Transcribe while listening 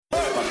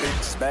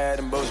It's bad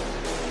and bullshit.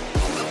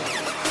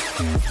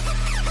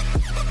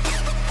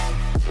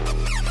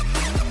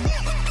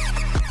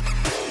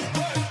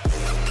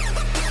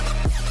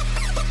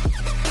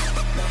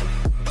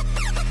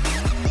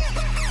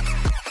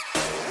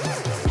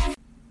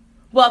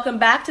 Welcome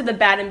back to the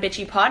Bad and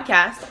Bitchy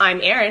podcast.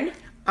 I'm Erin.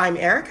 I'm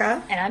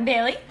Erica. And I'm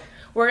Bailey.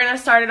 We're going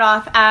to start it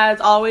off,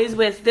 as always,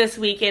 with This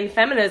Week in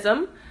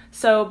Feminism.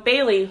 So,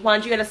 Bailey, why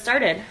don't you get us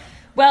started?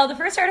 Well, the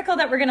first article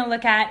that we're going to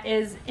look at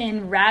is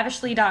in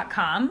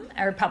ravishly.com,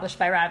 or published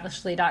by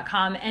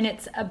ravishly.com, and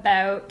it's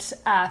about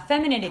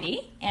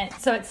femininity. And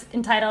so it's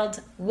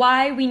entitled,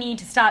 Why We Need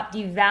to Stop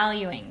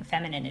Devaluing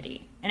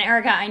Femininity. And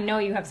Erica, I know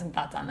you have some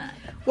thoughts on that.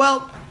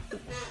 Well,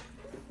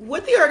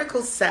 what the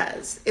article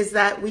says is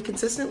that we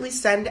consistently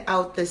send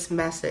out this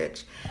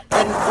message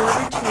that in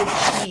order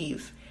to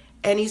achieve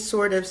any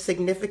sort of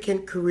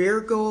significant career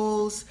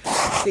goals,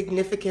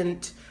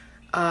 significant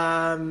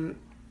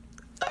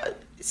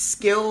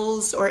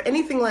skills, or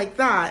anything like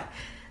that,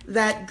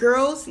 that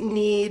girls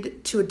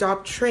need to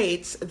adopt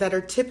traits that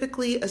are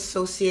typically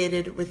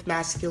associated with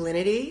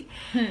masculinity.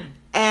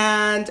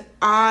 And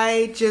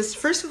I just,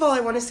 first of all,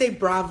 I want to say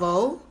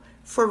bravo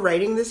for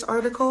writing this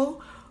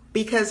article,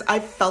 because I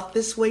felt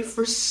this way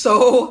for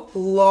so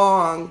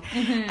long.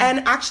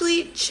 And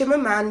actually,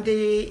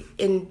 Chimamanda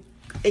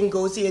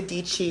Ngozi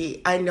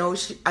Adichie,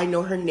 I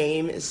know her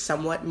name is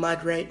somewhat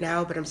mud right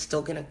now, but I'm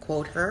still going to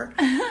quote her.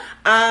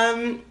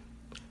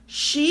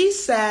 She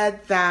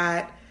said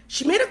that,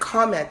 she made a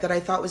comment that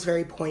I thought was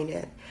very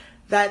poignant,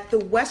 that the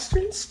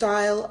Western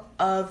style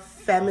of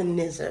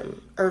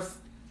feminism,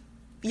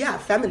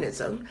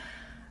 feminism,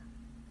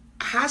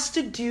 has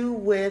to do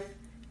with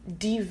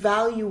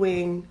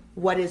devaluing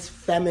what is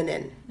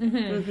feminine.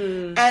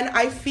 And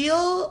I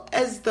feel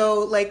as though,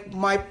 like,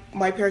 my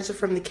parents are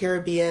from the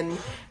Caribbean,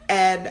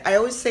 and I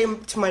always say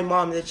to my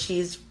mom that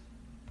she's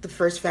the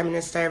first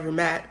feminist I ever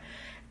met,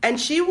 and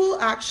she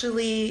will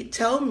actually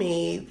tell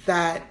me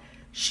that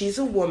she's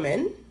a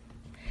woman,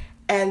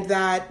 and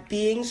that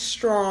being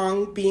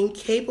strong, being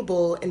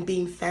capable, and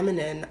being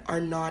feminine are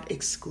not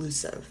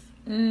exclusive.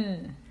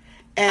 And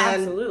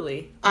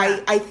Absolutely. Yeah.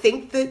 I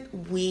think that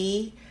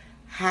we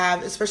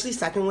have, especially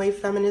second wave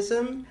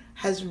feminism,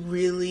 has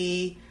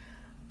really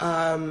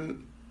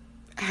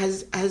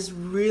has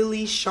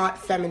really shot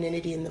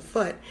femininity in the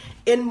foot.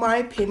 In my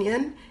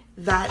opinion,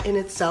 that in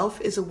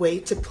itself is a way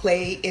to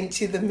play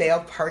into the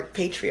male part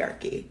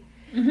patriarchy,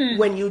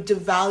 when you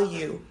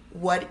devalue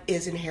what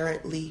is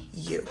inherently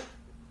you.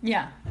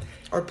 Yeah.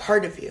 Or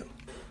part of you.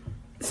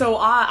 So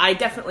I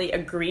definitely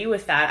agree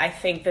with that. I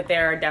think that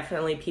there are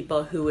definitely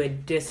people who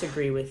would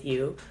disagree with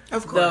you.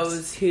 Of course.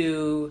 Those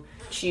who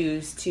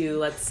choose to,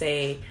 let's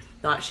say,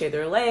 not shave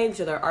their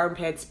legs or their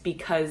armpits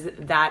because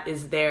that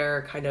is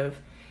their kind of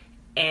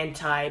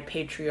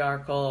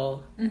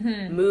anti-patriarchal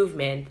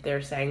movement.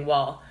 They're saying,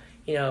 well,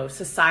 you know,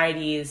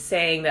 society is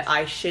saying that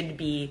I should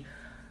be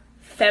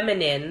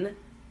feminine,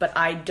 but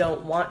I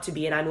don't want to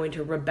be, and I'm going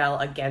to rebel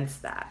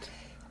against that.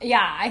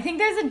 Yeah, I think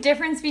there's a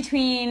difference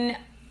between,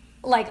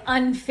 like,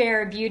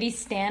 unfair beauty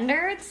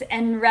standards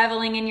and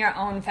reveling in your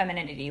own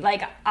femininity.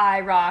 Like,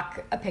 I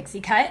rock a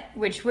pixie cut,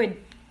 which would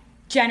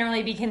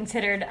generally be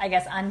considered, I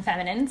guess,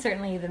 unfeminine.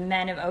 Certainly the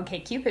men of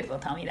OkCupid will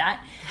tell me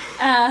that.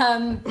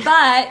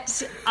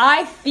 But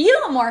I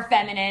feel more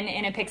feminine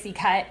in a pixie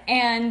cut,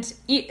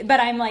 but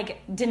I'm,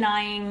 like,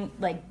 denying,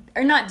 like,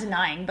 or not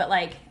denying, but,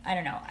 like, I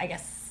don't know, I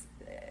guess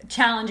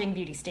challenging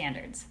beauty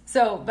standards.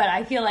 So, but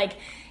I feel like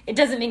it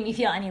doesn't make me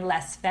feel any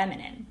less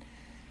feminine.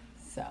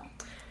 So.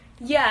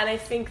 Yeah, and I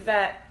think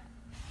that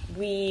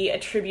we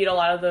attribute a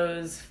lot of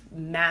those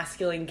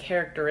masculine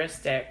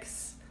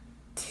characteristics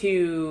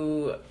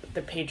to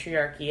the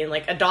patriarchy and,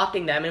 like,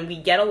 adopting them, and we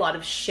get a lot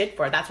of shit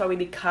for it. That's why we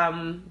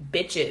become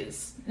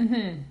bitches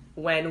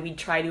when we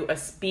try to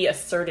be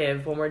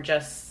assertive when we're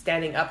just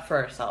standing up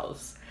for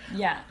ourselves.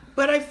 Yeah.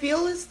 But I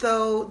feel as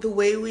though the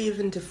way we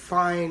even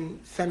define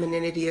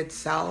femininity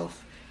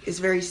itself is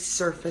very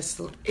surface.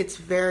 It's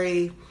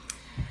very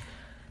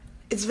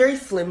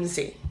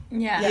flimsy.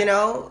 Yeah. You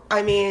know?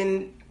 I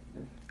mean,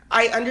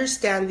 I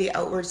understand the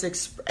outwards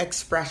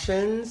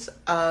expressions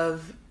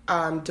of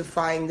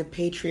defying the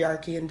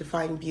patriarchy and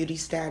defying beauty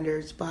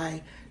standards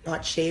by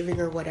not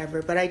shaving or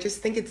whatever, but I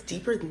just think it's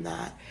deeper than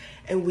that.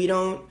 And we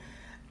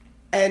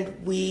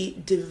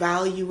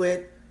devalue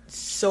it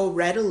so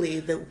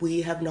readily that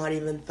we have not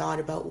even thought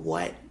about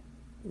what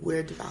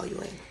we're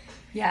devaluing.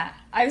 Yeah.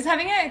 I was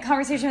having a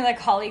conversation with a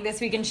colleague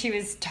this week, and she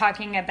was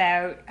talking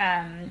about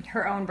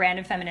her own brand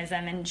of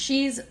feminism, and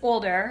she's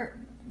older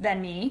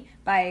than me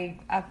by,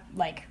 I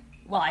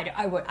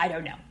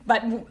don't know,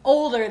 but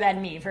older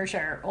than me for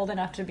sure, old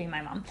enough to be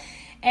my mom.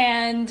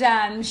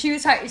 And she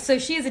was talking, so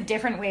she has a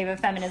different wave of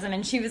feminism,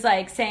 and she was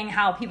like saying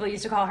how people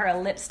used to call her a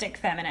lipstick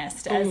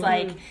feminist, as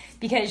like,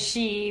 because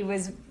she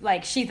was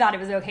like, she thought it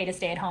was okay to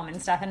stay at home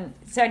and stuff. And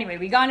so anyway,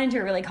 we got into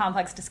a really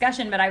complex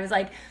discussion, but I was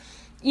like,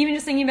 even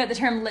just thinking about the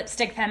term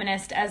lipstick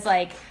feminist as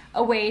like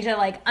a way to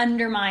like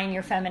undermine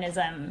your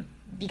feminism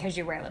because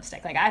you wear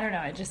lipstick. Like, I don't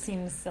know. It just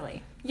seems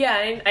silly. Yeah,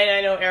 and I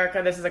know,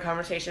 Erica, this is a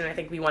conversation I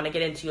think we want to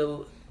get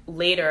into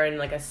later in,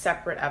 like, a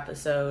separate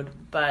episode,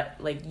 but,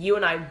 like, you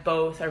and I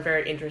both are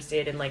very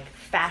interested in, like,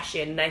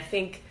 fashion, and I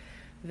think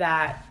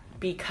that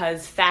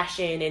because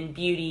fashion and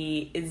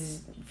beauty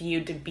is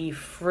viewed to be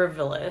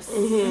frivolous,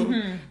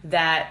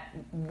 that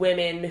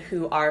women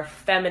who are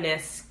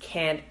feminists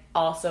can't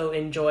also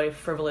enjoy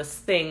frivolous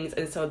things,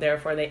 and so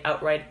therefore they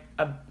outright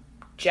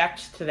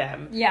object to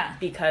them. Yeah.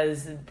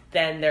 Because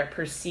then they're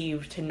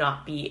perceived to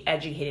not be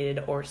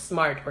educated or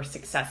smart or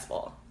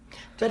successful.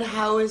 But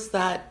how is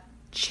that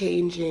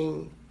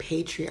changing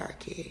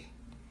patriarchy?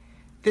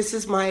 This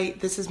is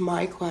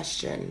my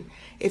question.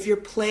 If you're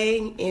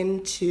playing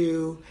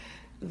into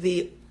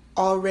the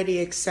already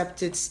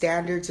accepted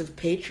standards of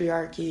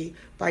patriarchy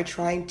by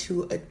trying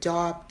to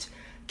adopt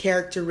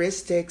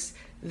characteristics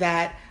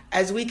that,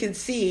 as we can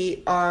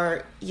see,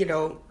 are, you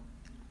know,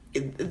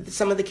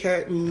 some of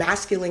the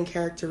masculine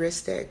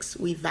characteristics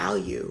we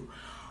value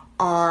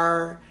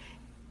are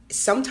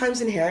sometimes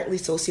inherently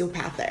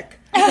sociopathic.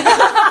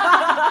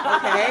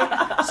 Okay?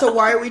 So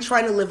why are we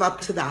trying to live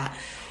up to that?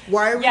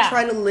 Why are we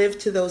trying to live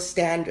to those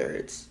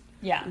standards?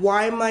 Yeah.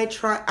 Why am I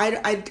trying?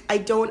 I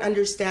don't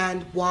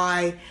understand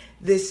why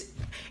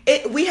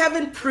we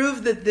haven't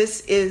proved that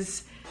this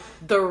is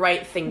the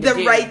right thing to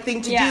do.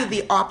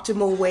 The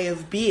optimal way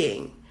of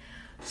being.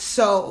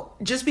 So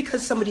just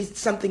because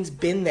something's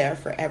been there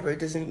forever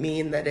doesn't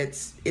mean that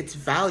it's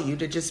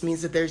valued. It just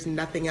means that there's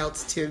nothing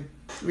else to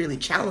really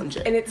challenge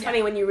it. And it's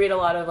funny when you read a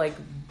lot of, like,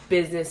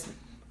 business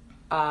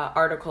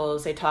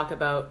articles, they talk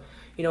about,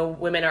 you know,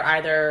 women are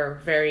either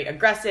very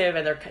aggressive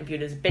and they're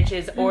viewed as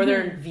bitches, or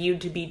they're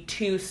viewed to be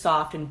too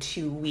soft and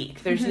too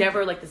weak. There's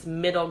never, like, this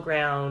middle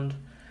ground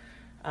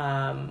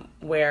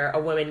where a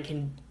woman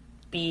can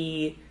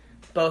be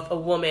both a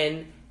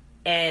woman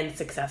and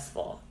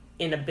successful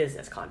in a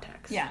business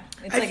context. Yeah.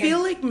 I feel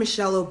like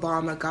Michelle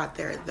Obama got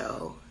there,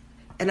 though.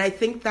 And I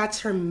think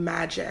that's her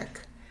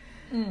magic.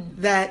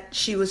 That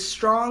she was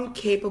strong,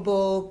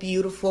 capable,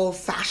 beautiful,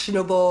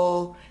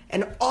 fashionable,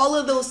 and all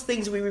of those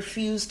things we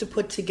refuse to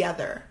put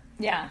together.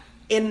 Yeah.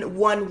 In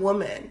one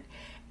woman.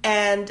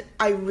 And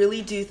I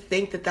really do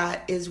think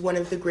that is one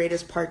of the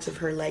greatest parts of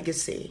her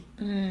legacy.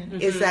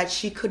 Is that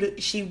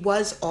she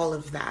was all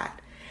of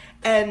that.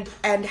 And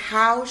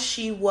how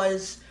she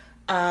was,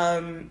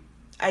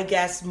 I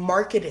guess,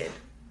 marketed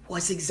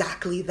was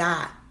exactly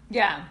that.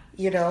 Yeah.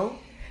 You know?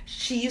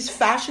 She used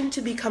fashion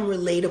to become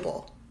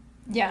relatable.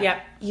 Yeah. Yeah.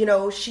 You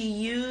know,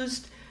 she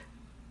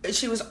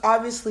was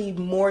obviously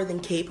more than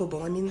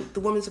capable. I mean,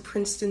 the woman's a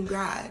Princeton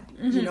grad,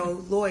 you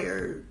know,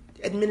 lawyer,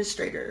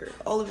 administrator,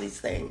 all of these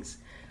things.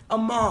 A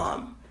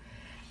mom.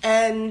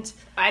 And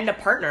a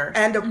partner.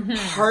 And a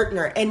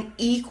partner, an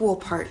equal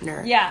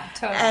partner. Yeah,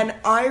 totally. And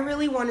I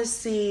really want to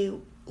see,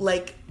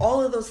 like,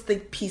 all of those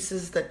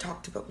pieces that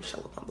talked about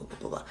Michelle Obama, blah, blah,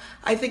 blah, blah.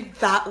 I think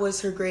that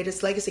was her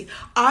greatest legacy.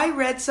 I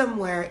read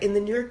somewhere, in the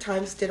New York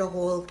Times did a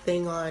whole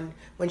thing on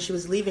when she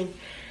was leaving,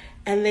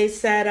 and they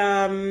said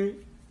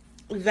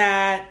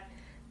that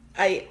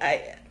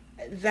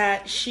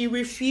that she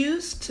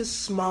refused to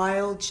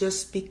smile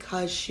just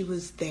because she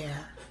was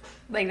there.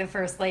 Like the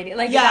first lady.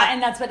 Like, yeah,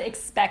 and that's what was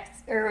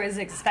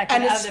expected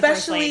and of the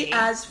first lady. And especially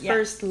as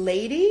first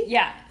lady,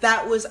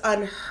 that was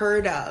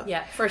unheard of.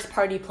 Yeah, first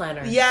party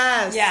planner.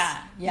 Yes.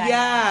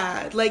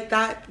 Yeah. Like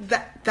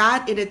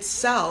that in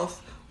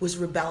itself was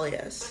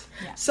rebellious.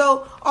 Yeah.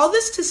 So all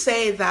this to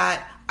say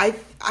that I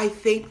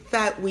think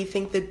that we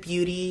think that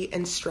beauty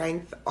and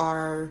strength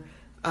are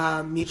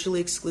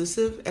mutually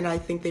exclusive, and I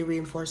think they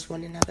reinforce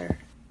one another.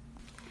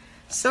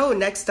 So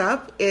next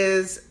up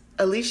is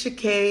Alicia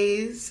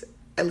Keys,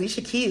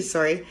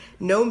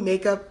 no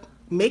makeup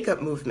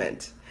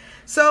movement.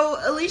 So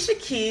Alicia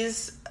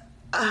Keys,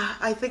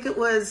 I think it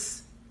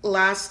was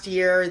last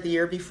year or the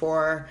year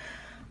before,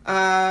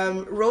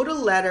 wrote a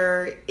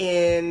letter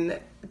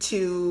that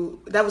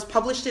was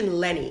published in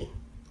Lenny,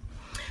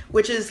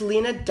 which is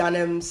Lena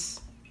Dunham's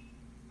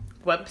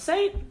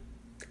website,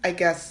 I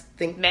guess.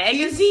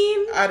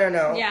 Magazine? I don't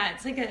know. Yeah,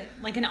 it's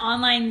like an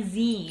online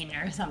zine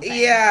or something.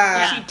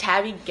 Yeah. Is she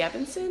Tabby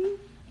Gevinson?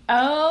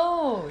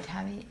 Oh,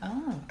 Tabby.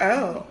 Oh.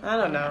 I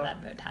don't know. That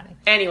about Tabby.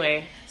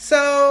 Anyway.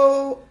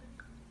 So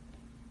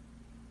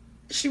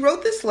she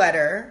wrote this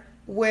letter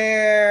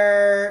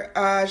where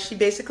she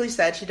basically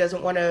said she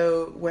doesn't want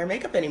to wear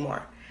makeup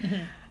anymore.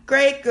 Mm-hmm.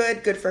 Great,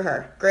 good for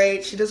her.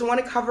 Great. She doesn't want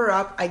to cover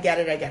up. I get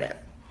it.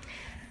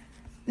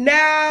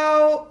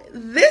 Now,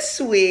 this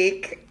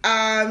week,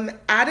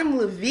 Adam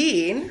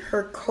Levine,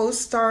 her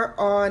co-star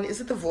on,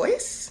 is it The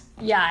Voice?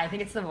 Yeah, I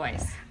think it's The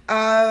Voice.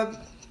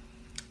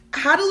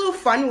 Had a little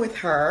fun with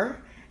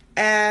her,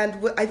 and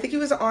I think he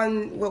was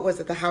on, what was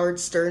it, the Howard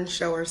Stern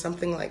show or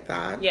something like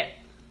that. Yeah.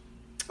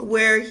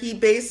 Where he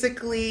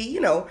basically,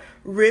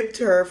 ribbed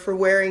her for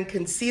wearing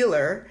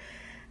concealer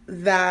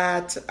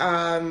that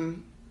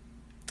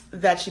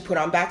she put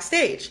on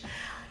backstage.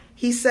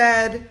 He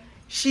said,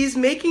 she's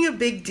making a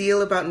big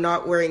deal about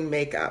not wearing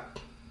makeup.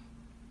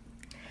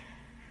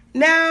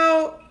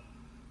 Now,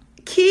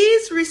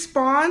 Key's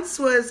response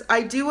was,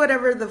 I do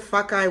whatever the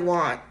fuck I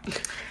want.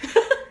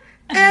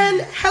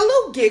 And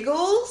Hello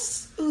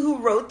Giggles, who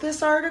wrote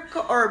this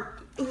article, or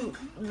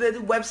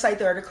the website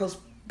the article's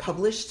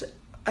published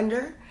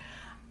under,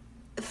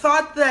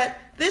 thought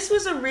that this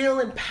was a real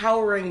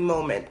empowering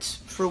moment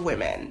for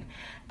women.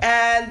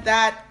 And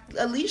that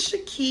Alicia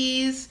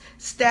Keys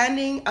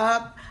standing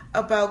up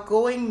about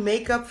going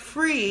makeup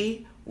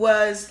free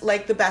was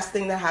like the best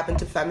thing that happened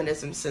to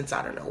feminism since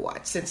I don't know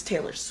what, since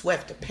Taylor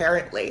Swift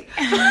apparently.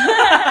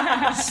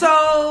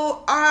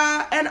 So,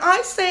 and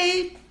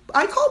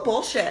I call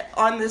bullshit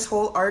on this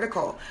whole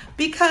article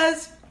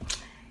because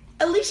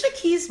Alicia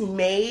Keys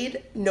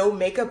made no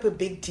makeup a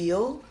big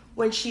deal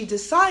when she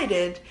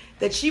decided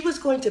that she was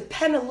going to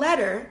pen a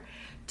letter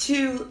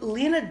to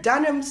Lena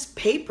Dunham's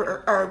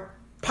paper or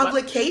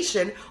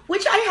publication,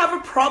 which I have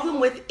a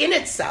problem with in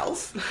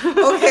itself,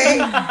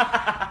 okay,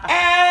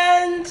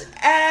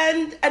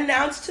 and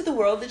announced to the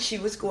world that she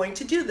was going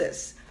to do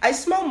this. I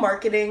smell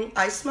marketing,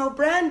 I smell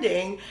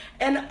branding,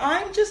 and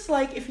I'm just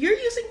like, if you're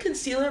using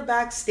concealer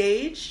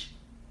backstage,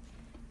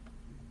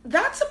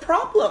 that's a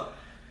problem.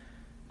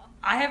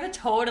 I have a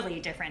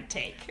totally different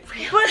take.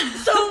 But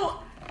so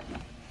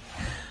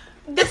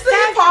it's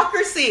the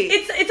hypocrisy.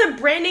 It's a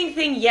branding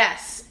thing,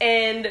 yes.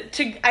 And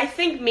I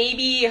think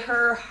maybe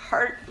her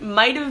heart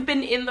might have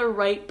been in the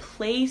right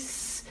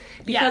place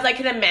because I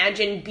can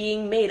imagine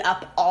being made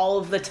up all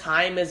of the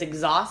time is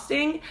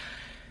exhausting.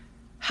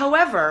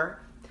 However,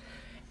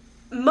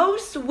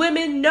 most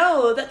women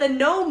know that the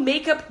no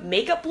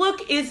makeup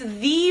look is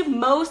the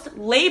most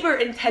labor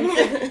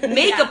intensive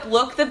makeup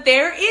look that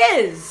there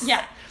is.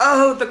 Yeah.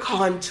 Oh, the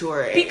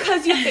contouring.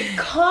 Because you have to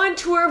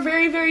contour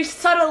very, very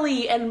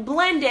subtly and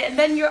blend it. And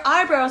then your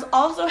eyebrows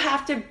also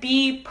have to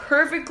be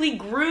perfectly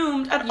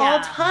groomed at all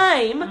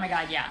time. Oh my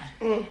god, yeah.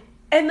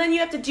 And then you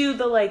have to do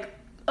the and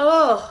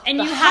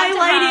the you have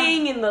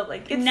highlighting to have and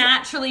the it's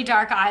naturally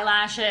dark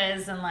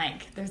eyelashes and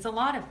there's a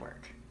lot of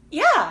work.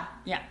 Yeah.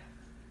 Yeah.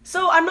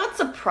 So I'm not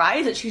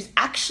surprised that she's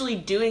actually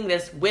doing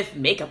this with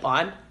makeup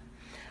on.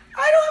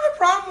 I don't have a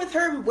problem with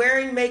her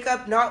wearing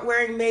makeup, not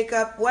wearing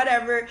makeup,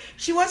 whatever.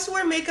 She wants to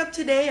wear makeup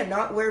today and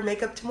not wear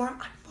makeup tomorrow.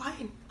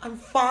 I'm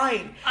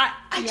fine.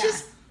 I'm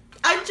just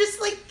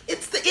like,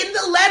 it's in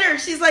the letter.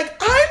 She's like,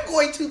 I'm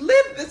going to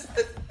live this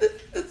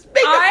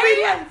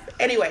makeup-free life.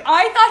 Anyway.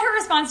 I thought her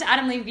response to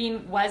Adam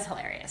Levine was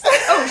hilarious.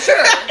 Oh, sure.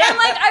 And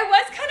I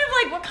was kind of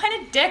like, what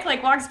kind of dick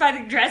walks by the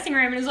dressing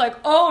room and is like,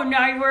 oh,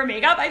 now you wear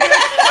makeup? I'd be like,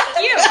 fuck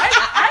you.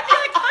 I'd be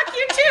like, fuck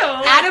you too.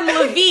 Adam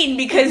Levine,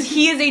 because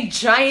he is a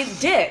giant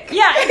dick.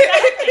 Yeah,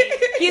 exactly.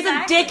 He has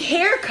a dick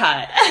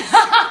haircut.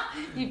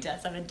 He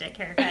does have a dick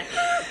haircut.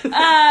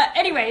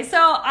 Anyway, so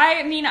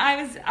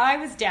I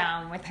was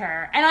down with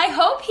her, and I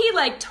hope he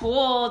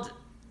told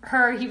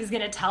her he was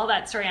going to tell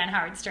that story on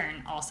Howard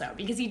Stern also,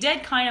 because he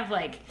did kind of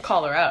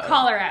call her out.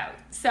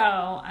 So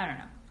I don't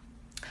know.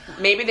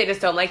 Maybe they just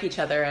don't like each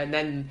other, and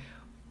then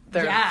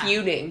they're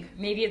feuding.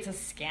 Maybe it's a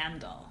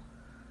scandal.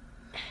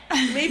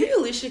 Maybe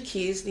Alicia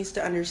Keys needs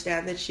to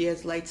understand that she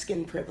has light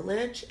skin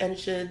privilege and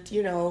should,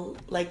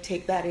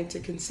 take that into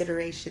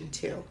consideration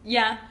too.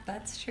 Yeah,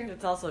 that's true.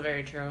 It's also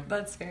very true.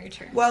 That's very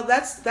true. Well,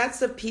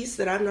 that's a piece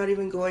that I'm not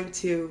going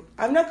to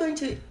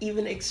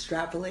even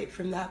extrapolate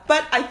from that.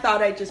 But I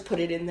thought I'd just put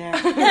it in there.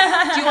 Do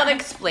you want to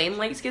explain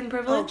light skin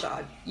privilege? Oh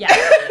God. Yeah.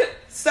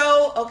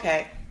 So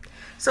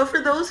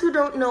for those who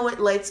don't know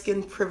what light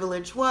skin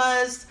privilege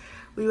was,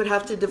 we would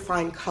have to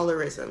define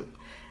colorism.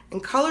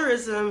 And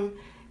colorism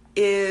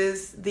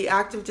is the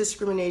act of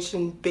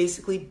discrimination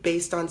basically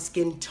based on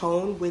skin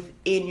tone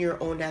within your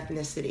own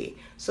ethnicity.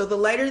 So the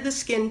lighter the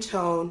skin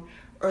tone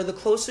or the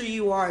closer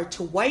you are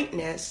to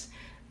whiteness,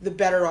 the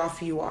better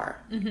off you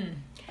are. Mm-hmm.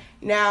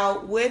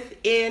 Now,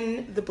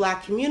 within the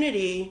Black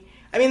community,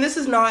 this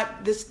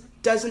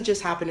doesn't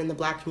just happen in the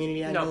Black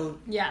community. I know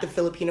the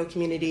Filipino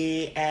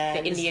community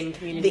and the Indian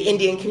community. The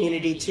Indian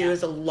community too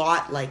is a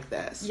lot like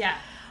this. Yeah.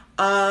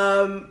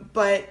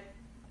 But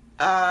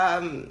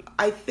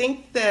I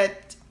think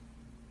that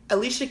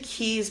Alicia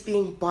Keys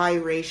being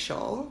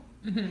biracial,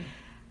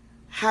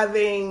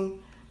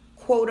 having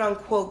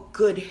quote-unquote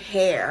good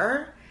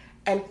hair,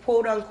 and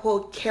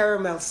quote-unquote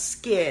caramel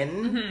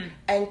skin,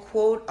 and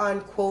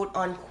quote-unquote,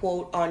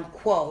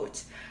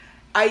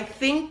 I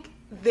think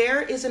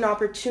there is an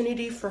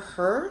opportunity for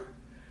her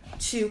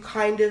to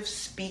kind of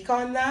speak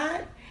on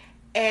that,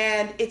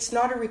 and it's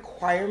not a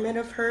requirement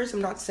of hers.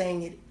 I'm not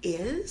saying it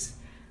is,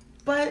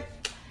 but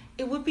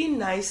it would be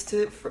nice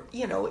if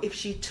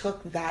she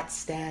took that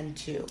stand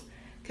too,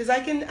 because I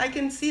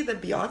can see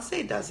that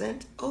Beyonce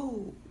doesn't.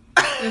 Oh,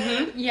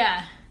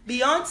 yeah.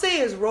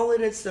 Beyonce is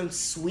rolling in some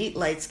sweet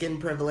light skin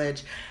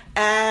privilege,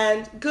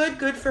 and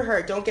good for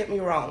her. Don't get me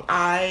wrong.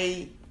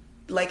 I,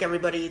 like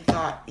everybody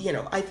thought,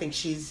 I think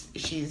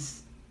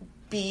she's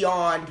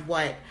beyond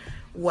what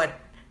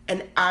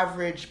an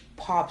average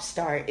pop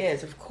star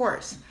is, of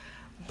course.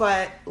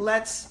 But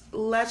let's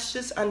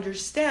just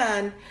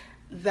understand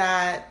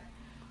that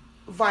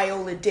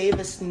Viola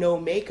Davis no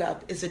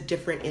makeup is a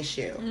different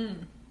issue.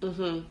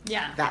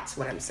 Yeah. That's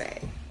what I'm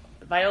saying.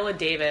 Viola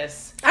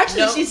Davis.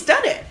 Actually, she's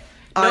done it.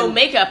 No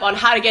makeup on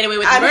How to Get Away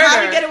with Murder.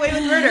 How to Get Away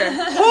with Murder.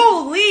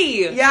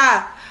 Holy!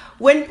 Yeah.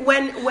 When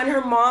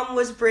her mom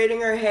was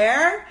braiding her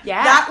hair,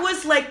 that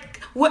was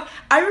like what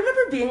I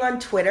remember being on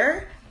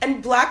Twitter,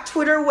 and Black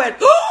Twitter went,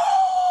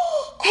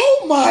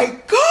 "Oh my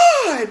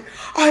god,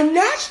 on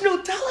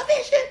national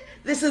television!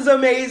 This is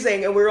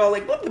amazing!" And we were all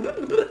like, blah, blah,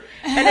 blah, blah.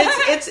 And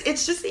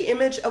it's just the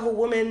image of a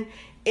woman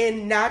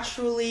in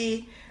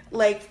naturally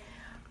like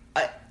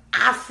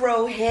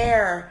afro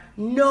hair,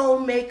 no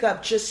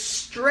makeup, just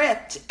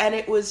stripped, and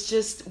it was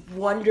just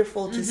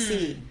wonderful to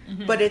see.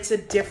 But it's a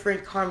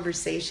different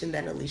conversation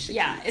than Alicia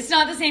Keys. It's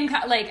not the same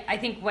like I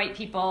think white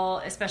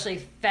people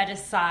especially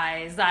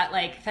fetishize that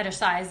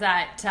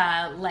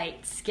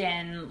light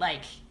skin,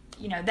 like,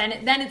 you know, then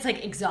it's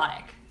like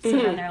exotic, so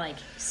then they're like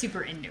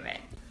super into it.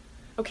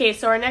 Okay,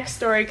 so our next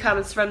story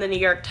comes from the New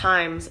York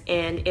Times,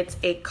 and it's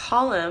a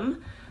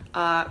column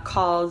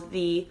called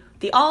The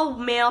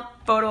All-Male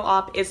Photo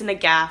Op Isn't a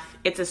Gaffe,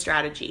 It's a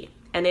Strategy.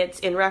 And it's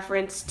in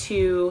reference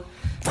to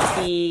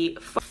the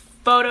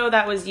photo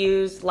that was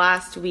used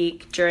last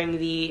week during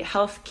the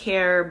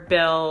healthcare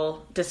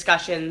bill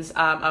discussions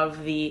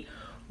of the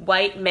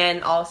white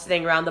men all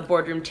sitting around the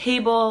boardroom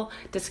table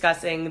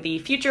discussing the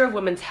future of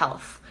women's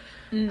health.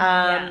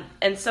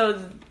 And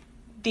so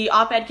the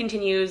op-ed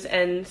continues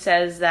and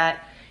says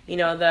that, you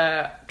know,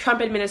 the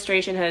Trump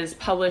administration has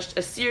published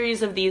a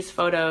series of these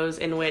photos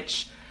in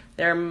which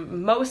they're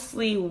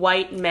mostly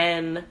white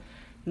men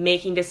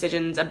making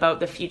decisions about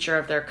the future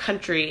of their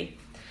country,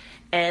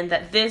 and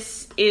that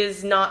this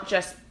is not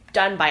just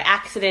done by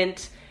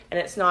accident, and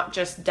it's not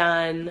just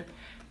done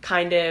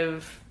kind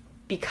of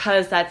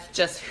because that's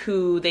just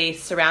who they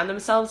surround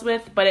themselves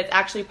with, but it's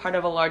actually part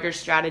of a larger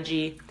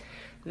strategy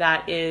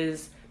that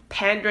is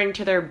pandering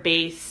to their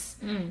base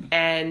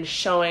and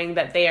showing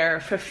that they are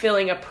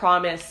fulfilling a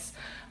promise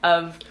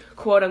of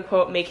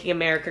quote-unquote making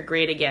America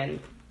great again,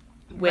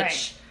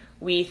 which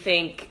we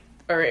think,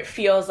 or it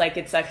feels like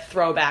it's a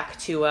throwback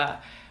to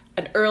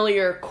an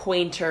earlier,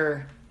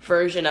 quainter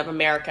version of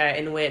America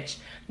in which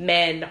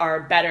men are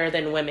better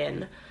than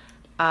women.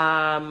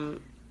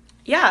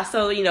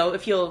 So, you know,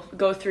 if you'll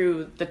go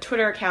through the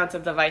Twitter accounts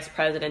of the vice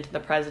president and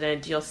the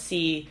president, you'll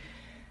see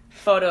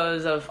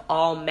photos of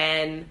all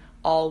men,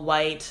 all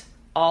white,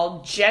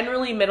 all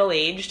generally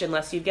middle-aged,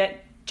 unless you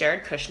get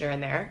Jared Kushner in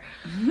there,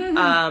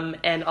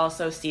 and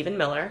also Stephen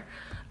Miller.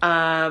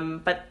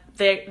 But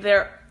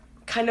they're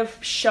kind of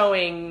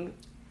showing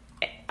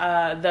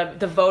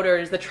the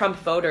voters, the Trump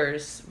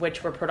voters,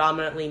 which were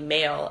predominantly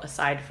male,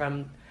 aside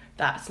from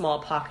that small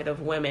pocket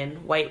of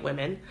women, white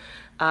women,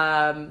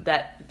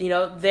 that, you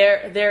know,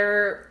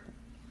 they're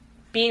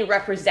being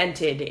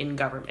represented in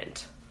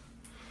government.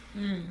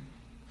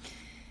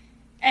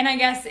 And I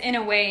guess in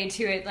a way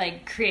too, it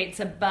like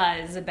creates a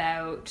buzz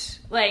about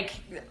like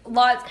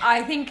lots.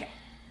 I think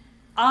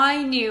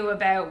I knew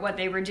about what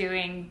they were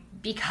doing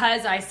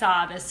because I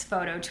saw this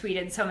photo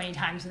tweeted so many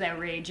times with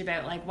outrage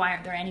about like, why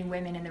aren't there any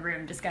women in the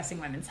room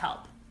discussing women's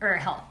health.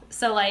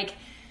 So like,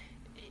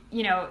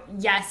 you know,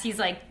 yes, he's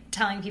like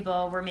telling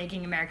people we're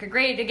making America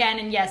great again,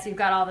 and yes, we've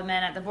got all the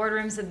men at the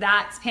boardroom, so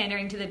that's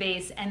pandering to the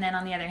base. And then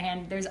on the other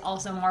hand, there's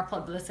also more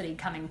publicity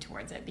coming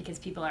towards it because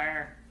people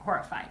are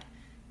horrified,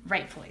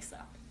 rightfully so.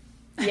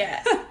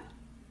 Yeah.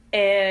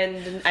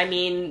 And I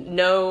mean,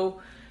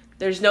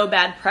 there's no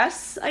bad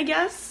press, I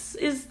guess,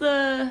 is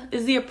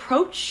the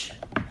approach.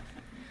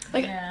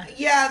 Like,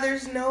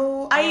 there's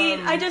no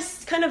I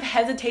just kind of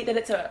hesitate that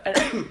it's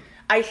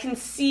I can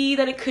see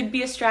that it could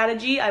be a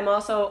strategy. I'm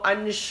also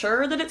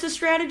unsure that it's a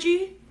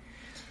strategy.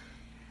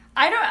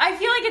 I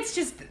feel like it's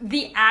just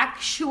the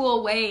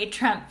actual way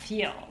Trump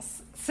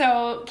feels.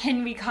 So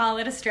can we call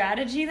it a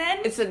strategy then?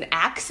 It's an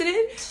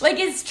accident? Like,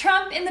 is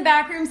Trump in the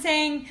back room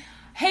saying,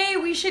 hey,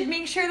 we should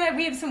make sure that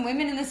we have some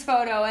women in this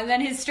photo, and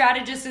then his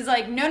strategist is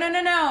like,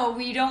 no,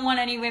 we don't want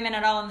any women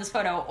at all in this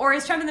photo? Or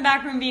is Trump in the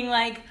back room being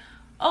like,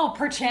 oh,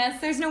 perchance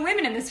there's no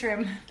women in this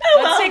room.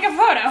 Let's take a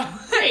photo.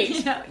 Great.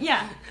 You know,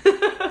 yeah.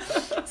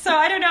 So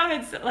I don't know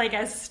if it's like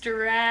a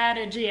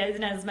strategy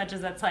as much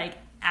as that's like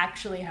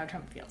actually how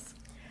Trump feels.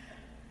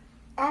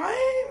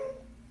 I'm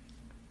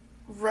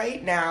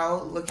right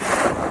now looking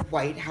at the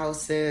White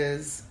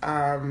House's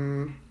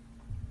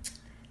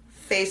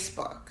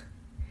Facebook.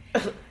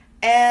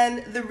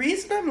 And the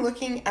reason I'm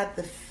looking at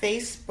the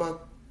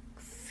Facebook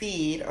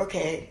feed,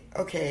 okay,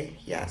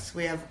 yes,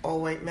 we have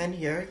all white men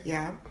here,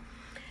 yeah,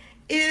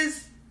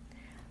 is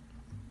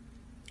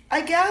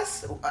I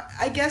guess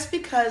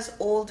because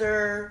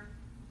older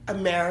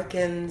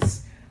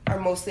Americans are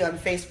mostly on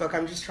Facebook,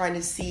 I'm just trying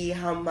to see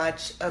how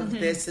much of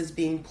this is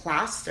being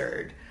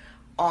plastered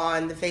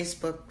on the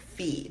Facebook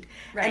feed.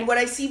 Right. And what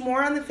I see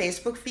more on the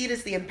Facebook feed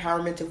is the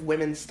empowerment of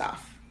women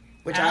stuff.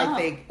 Which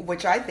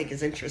I think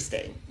is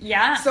interesting.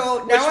 Yeah.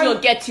 So now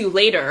we'll get to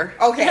later.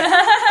 Okay,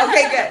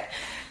 good.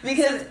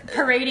 Because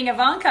parading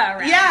Ivanka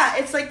around. Yeah,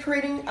 it's like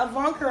parading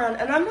Ivanka around,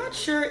 and I'm not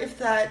sure if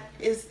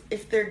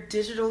their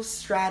digital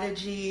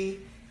strategy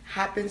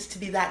happens to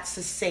be that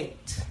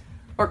succinct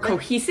or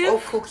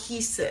cohesive.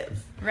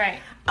 Cohesive. Right.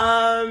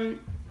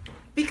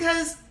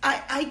 Because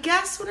I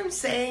guess what I'm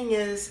saying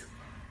is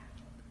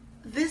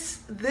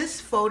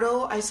this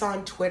photo I saw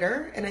on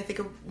Twitter, and I think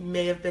it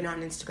may have been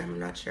on Instagram, I'm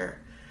not sure.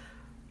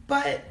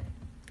 But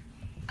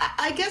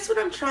I guess what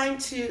I'm trying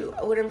to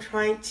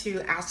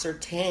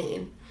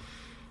ascertain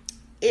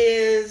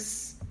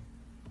is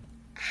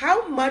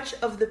how much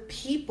of the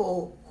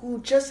people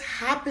who just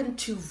happened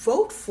to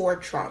vote for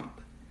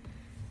Trump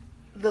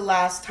the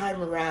last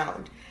time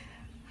around,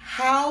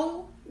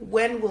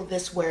 when will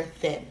this wear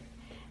thin?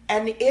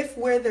 And if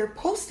where they're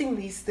posting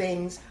these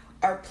things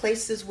are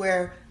places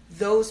where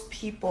those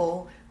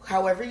people,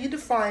 however you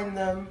define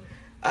them,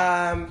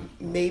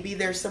 maybe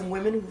there's some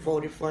women who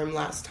voted for him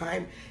last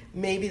time,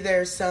 maybe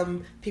there's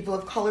some people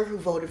of color who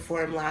voted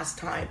for him last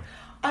time.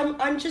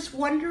 I'm just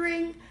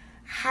wondering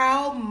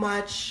how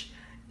much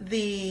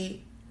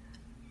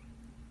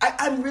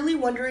I'm really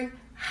wondering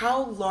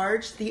how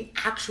large the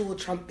actual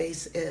Trump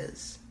base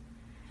is.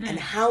 And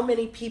how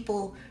many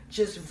people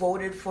just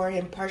voted for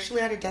him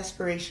partially out of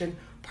desperation,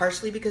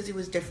 partially because he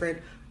was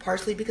different,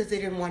 partially because they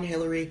didn't want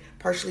Hillary,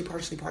 partially,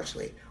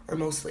 or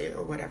mostly,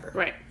 or whatever.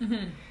 Right.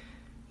 Mm-hmm.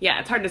 Yeah,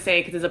 it's hard to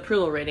say because his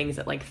approval rating is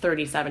at like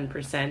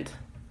 37%.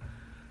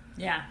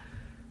 Yeah.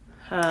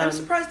 I'm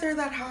surprised they're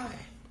that high.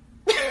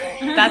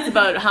 That's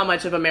about how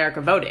much of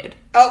America voted.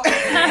 Oh.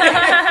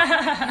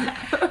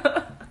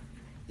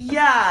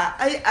 Yeah,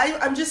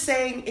 I'm just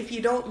saying, if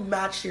you don't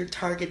match your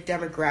target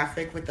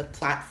demographic with the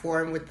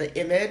platform, with the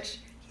image,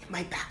 it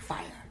might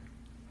backfire.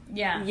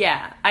 Yeah.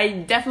 Yeah, I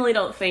definitely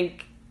don't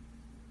think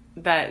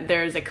that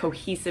there's a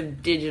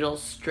cohesive digital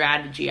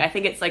strategy. I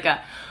think it's like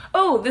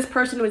this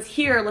person was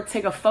here, let's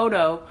take a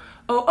photo.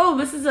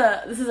 This is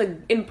a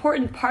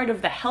important part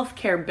of the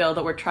healthcare bill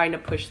that we're trying to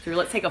push through.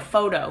 Let's take a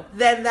photo.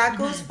 Then that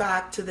goes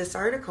back to this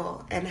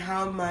article, and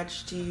how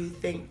much do you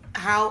think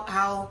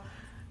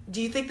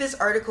do you think this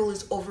article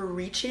is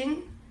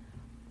overreaching,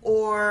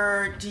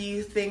 or do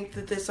you think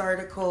that this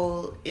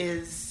article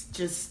is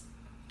just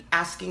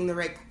asking the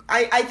right...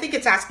 I think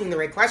it's asking the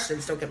right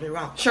questions, don't get me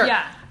wrong. Sure.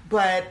 Yeah.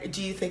 But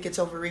do you think it's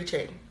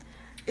overreaching?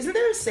 Isn't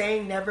there a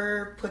saying,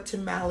 never put to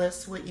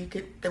malice what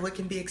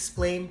can be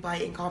explained by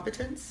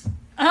incompetence?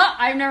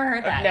 I've never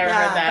heard that. I've never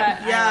heard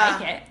that.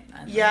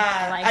 Yeah.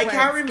 I like it. I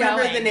can't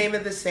remember the name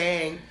of the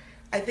saying.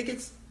 I think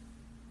it's...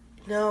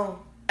 No.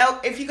 Oh,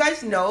 if you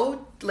guys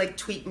know, like,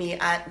 tweet me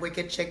at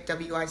wickedchick,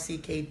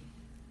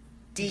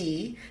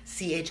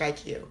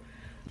 WICKDCHIQ.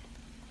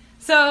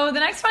 So the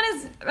next one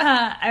is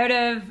out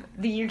of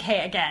the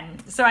UK again.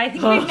 So I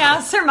think we've now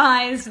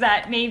surmised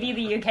that maybe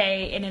the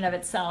UK in and of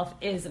itself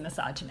is a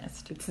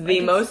misogynist. It's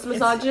the most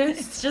misogynist?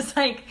 It's just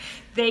like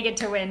they get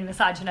to win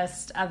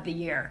misogynist of the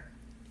year,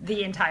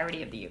 the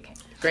entirety of the UK.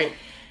 Great.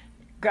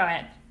 Go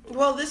ahead.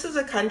 Well, this is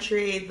a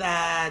country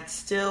that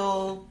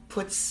still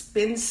puts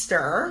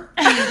spinster,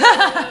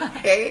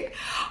 okay,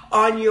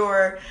 on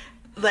your,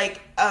 like,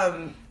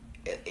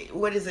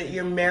 what is it,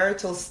 your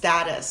marital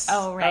status.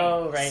 Oh,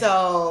 right.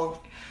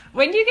 So...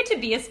 When do you get to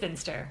be a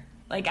spinster?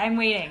 Like, I'm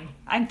waiting.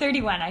 I'm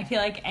 31. I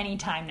feel like any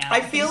time now. I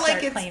feel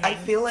like it's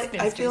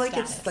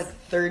like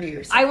 30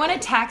 or something. I want a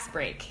tax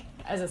break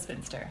as a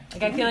spinster.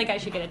 Like, I feel like I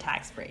should get a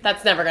tax break.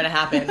 That's never going to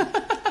happen.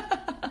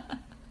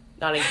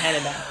 Not in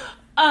Canada.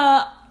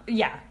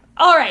 Yeah.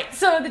 All right.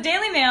 So the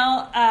Daily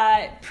Mail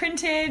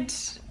printed,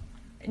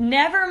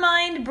 "Never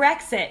mind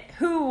Brexit.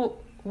 Who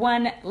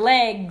won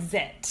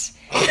Legxit?"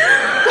 Okay.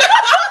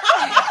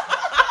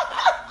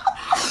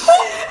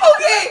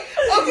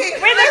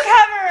 With a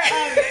cover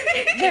of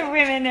the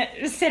women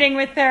sitting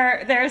with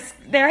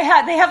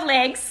they have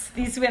legs.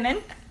 These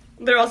women.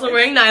 They're also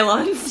wearing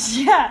nylons.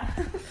 Yeah.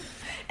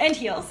 And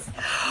heels.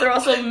 They're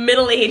also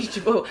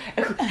middle-aged.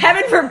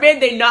 Heaven forbid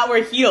they not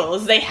wear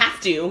heels. They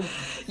have to.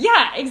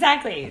 Yeah,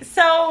 exactly.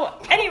 So,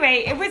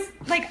 anyway, it was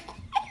like,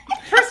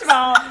 first of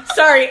all...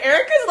 Sorry,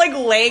 Erica's like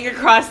laying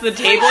across the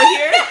table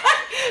here.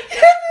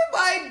 Never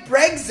mind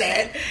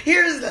Brexit.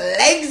 Here's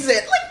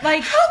Legxit.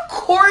 Like how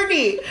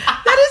corny.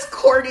 That is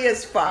corny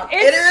as fuck. It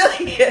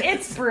really is.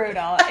 It's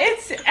brutal.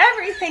 It's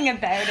everything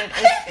about it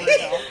is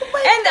brutal.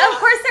 And of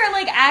course they're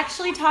like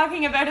actually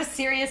talking about a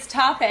serious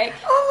topic.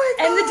 Oh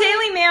my God. And the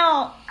Daily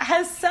Mail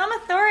has some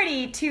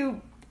authority to,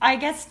 I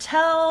guess,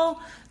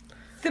 tell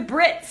the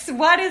Brits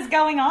what is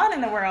going on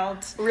in the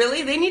world.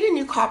 Really? They need a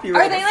new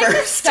copyright. Are they like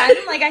the sun?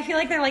 Like, I feel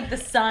like they're like the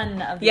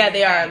sun of the UK.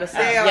 They are. The sun.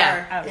 They are.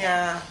 Yeah. Okay.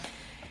 Yeah.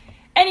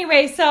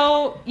 Anyway,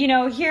 so,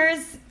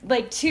 here's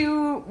like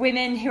two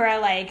women who are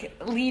like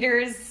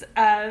leaders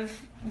of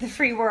the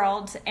free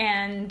world,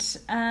 and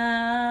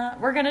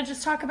we're gonna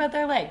just talk about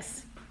their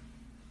legs.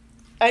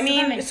 I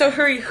mean, so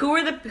who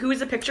is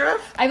the picture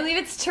of? I believe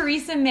it's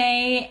Theresa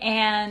May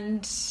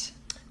and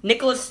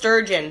Nicola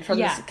Sturgeon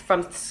from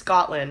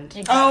Scotland.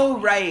 Exactly. Oh,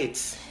 right.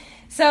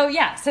 So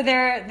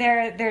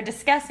they're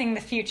discussing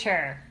the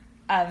future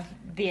of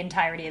the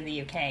entirety of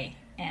the UK,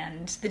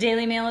 and the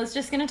Daily Mail is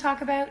just going to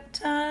talk about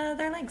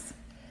their legs.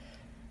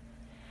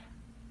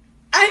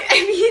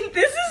 I mean,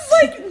 this is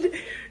like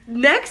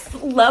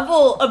next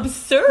level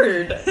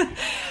absurd.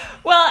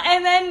 Well,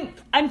 and then,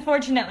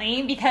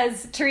 unfortunately,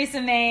 because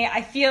Theresa May,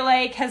 I feel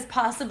like, has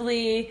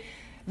possibly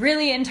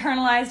really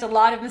internalized a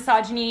lot of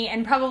misogyny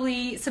and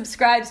probably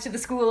subscribes to the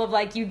school of,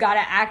 like, you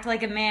gotta act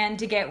like a man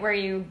to get where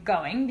you're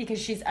going,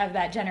 because she's of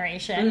that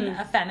generation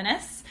of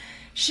feminists.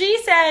 She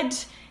said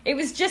it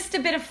was just a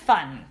bit of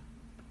fun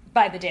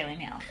by the Daily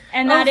Mail,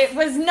 and that it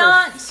was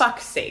not, for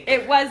fuck's sake,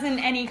 it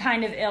wasn't any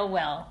kind of ill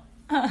will.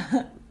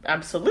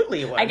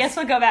 Absolutely it was. I guess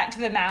we'll go back to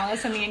the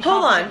malice and the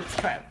Hold on.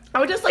 incompetence quote. I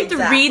would just like to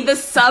read the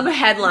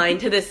sub-headline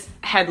to this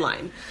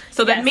headline.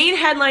 So the main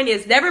headline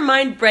is, never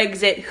mind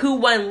Brexit, who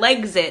won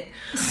Legsit?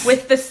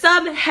 With the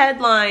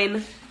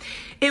sub-headline,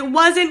 it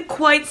wasn't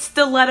quite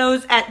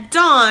stilettos at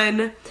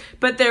dawn,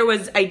 but there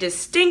was a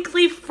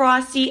distinctly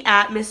frosty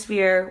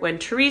atmosphere when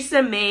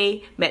Theresa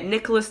May met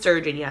Nicola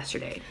Sturgeon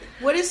yesterday.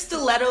 What is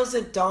stilettos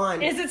at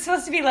dawn? Is it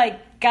supposed to be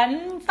like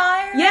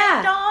gunfire Yeah.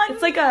 at dawn?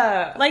 It's like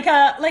a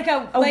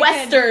A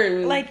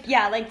Western.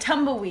 like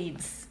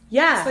tumbleweeds.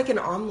 Yeah. It's like an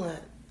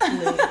omelet to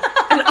me.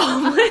 an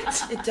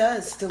omelet. It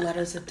does.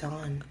 Stilettos at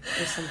dawn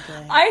or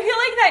something. I feel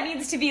like that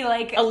needs to be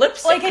like A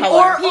lipstick like an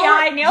color.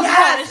 OPI nail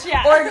polish.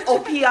 Yeah. Or an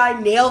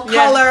OPI nail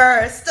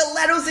color.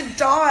 Stilettos at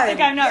dawn. Like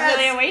I'm not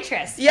really a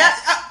waitress. Yeah,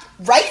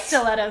 right?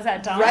 Stilettos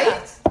at dawn.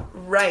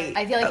 Right.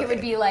 I feel like it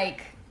would be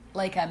like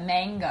a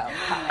mango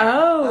color.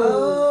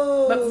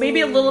 Oh. But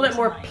maybe a little bit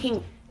more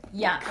pink.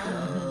 Yeah.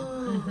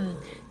 Mm-hmm.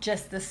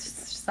 Just this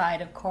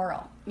side of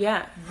coral.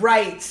 Yeah.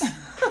 Right.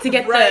 To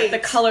get the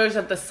colors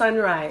of the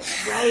sunrise.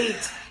 Right.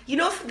 You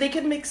know, if they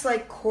could mix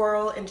like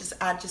coral and just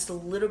add just a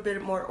little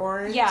bit more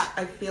orange,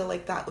 I feel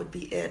like that would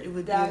be it. It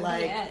would be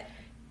like,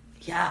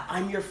 yeah,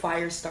 I'm your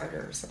fire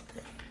starter or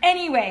something.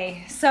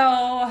 Anyway,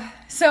 so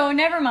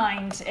never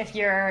mind if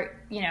you're,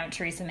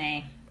 Theresa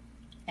May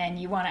and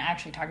you want to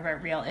actually talk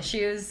about real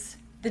issues.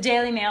 The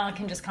Daily Mail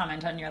can just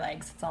comment on your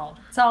legs.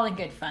 It's all in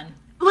good fun.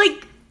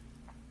 Like,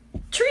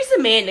 Theresa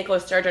May and Nicola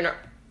Sturgeon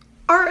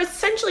are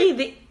essentially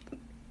the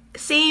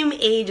same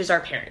age as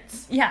our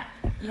parents. Yeah.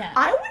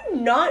 I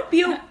would not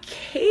be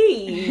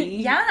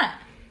okay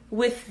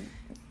with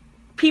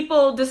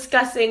people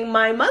discussing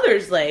my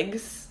mother's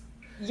legs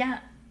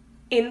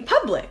in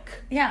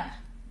public. Yeah.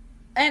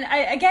 And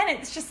again,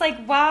 it's just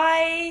like,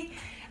 why?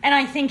 And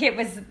I think it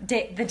was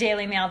the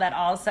Daily Mail that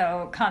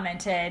also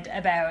commented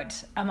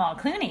about Amal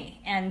Clooney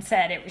and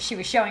said she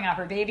was showing off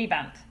her baby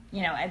bump.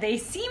 They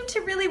seem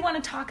to really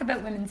want to talk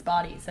about women's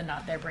bodies and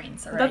not their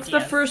brains or That's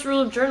ideas. the first rule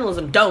of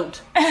journalism.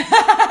 Don't.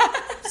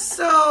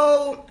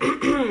 So,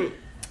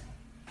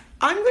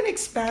 I'm going to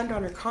expand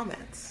on her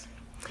comments.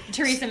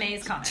 Theresa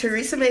May's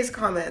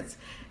comments.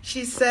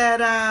 She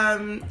said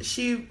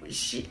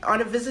she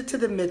on a visit to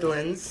the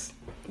Midlands,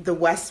 the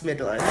West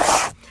Midlands,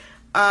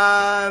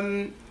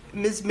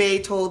 Ms. May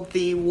told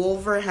the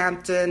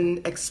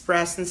Wolverhampton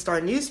Express and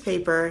Star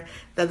newspaper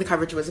that the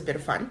coverage was a bit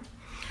of fun.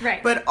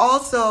 Right. But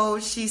also,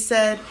 she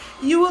said,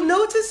 "You will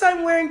notice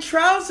I'm wearing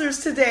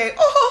trousers today."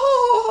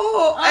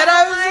 Oh, and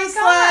I was just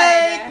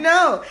like,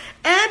 no.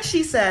 And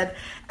she said,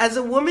 "As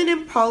a woman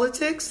in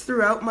politics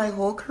throughout my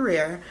whole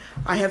career,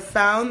 I have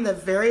found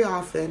that very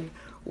often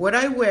what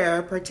I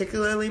wear,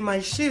 particularly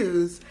my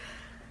shoes,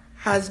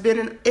 has been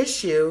an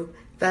issue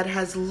that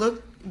has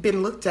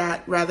been looked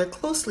at rather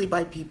closely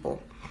by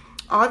people.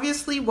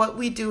 Obviously, what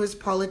we do as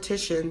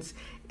politicians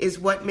is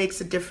what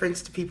makes a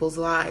difference to people's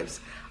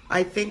lives.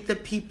 I think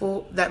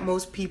that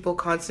most people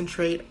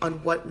concentrate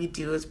on what we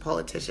do as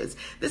politicians."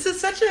 This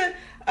is such an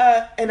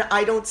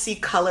I don't see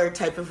color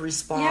type of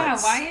response. Yeah,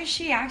 why is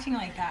she acting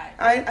like that?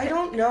 I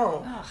don't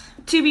know. Ugh.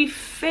 To be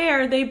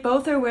fair, they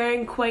both are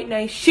wearing quite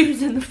nice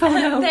shoes in the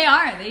photo.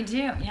 They do.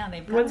 Yeah,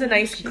 they. One's a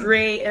nice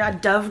gray, a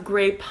dove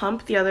gray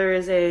pump. The other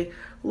is a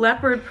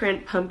leopard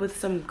print pump with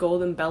some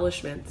gold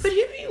embellishments. But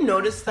have you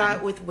noticed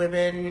that with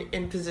women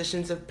in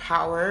positions of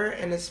power,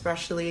 and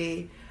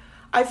especially,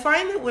 I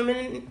find that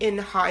women in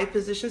high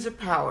positions of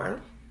power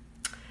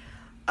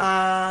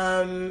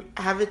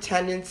have a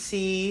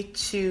tendency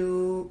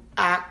to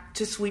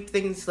sweep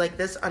things like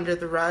this under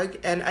the rug,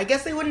 and I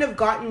guess they wouldn't have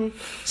gotten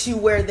to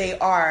where they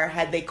are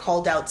had they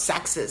called out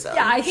sexism.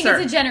 Yeah, I think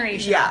it's a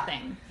generational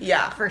thing.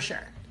 Yeah. For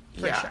sure.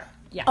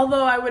 Yeah.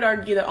 Although I would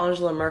argue that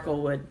Angela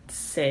Merkel would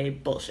say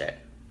bullshit.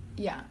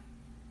 Yeah.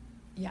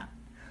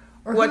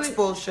 Or What's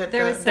bullshit?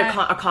 There was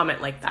a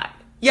comment like that.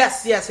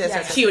 Yes.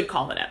 She would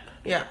call it up.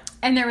 Yeah.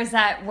 And there was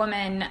that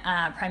woman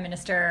prime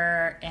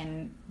minister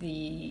in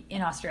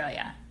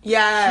Australia.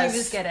 Yes. She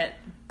was good at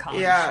calling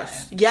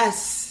shit.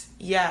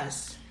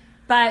 Yes.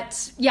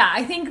 But yeah,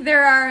 I think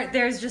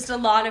there's just a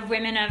lot of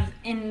women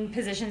in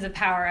positions of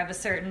power of a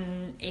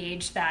certain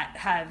age that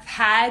have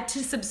had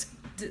to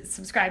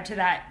subscribe to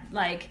that.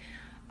 Like,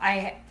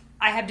 I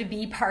have to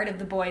be part of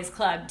the boys'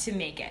 club to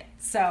make it,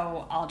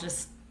 so I'll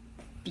just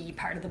be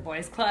part of the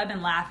boys' club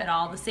and laugh at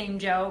all the same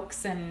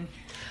jokes and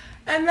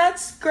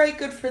that's great,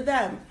 good for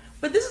them.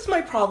 But this is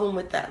my problem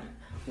with them.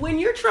 When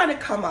you're trying to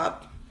come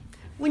up,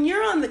 when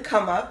you're on the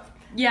come up,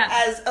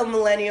 as a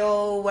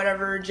millennial,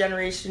 whatever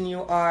generation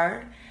you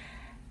are,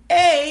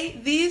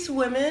 these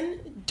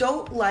women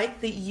don't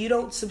like that you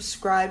don't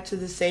subscribe to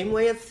the same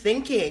way of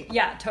thinking.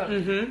 Yeah,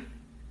 totally.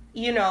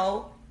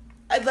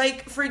 Mm-hmm.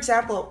 Like, for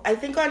example, I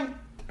think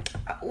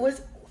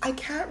I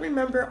can't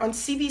remember, on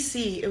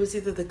CBC, it was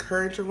either The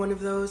Current or one of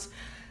those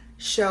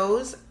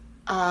shows.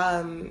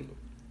 I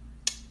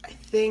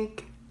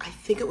think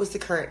it was The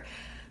Current.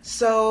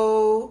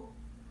 So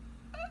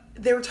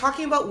they were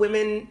talking about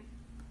women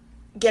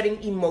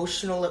getting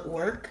emotional at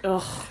work.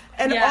 Ugh.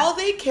 And all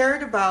they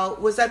cared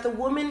about was that the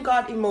woman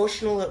got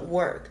emotional at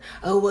work.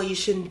 Oh, well, you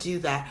shouldn't do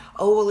that.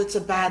 Oh, well, it's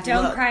a bad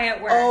look. Don't cry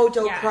at work. Oh,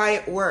 don't cry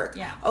at work.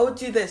 Yeah. Oh,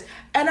 do this.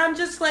 And I'm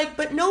just like,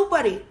 but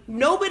nobody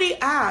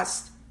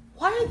asked,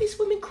 why are these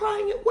women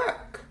crying at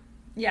work?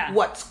 Yeah.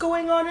 What's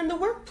going on in the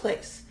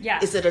workplace? Yeah.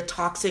 Is it a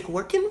toxic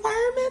work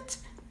environment?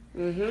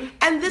 Mm-hmm.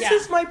 And this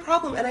is my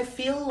problem. And I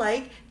feel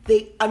like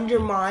they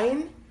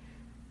undermine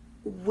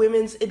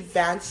women's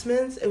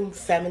advancements and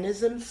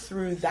feminism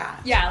through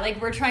that. Yeah,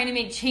 like we're trying to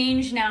make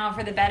change now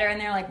for the better,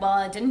 and they're like,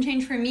 well, it didn't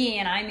change for me,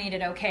 and I made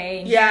it okay,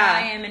 and here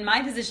I am in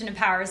my position of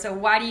power, so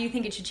why do you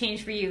think it should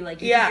change for you?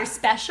 Like, you think you're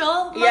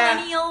special,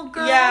 millennial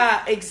girl?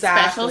 Yeah,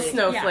 exactly. Special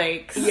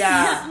snowflakes.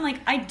 Yeah. I'm like,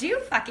 I do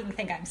fucking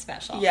think I'm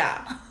special.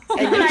 Yeah.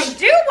 And I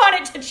do want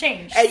it to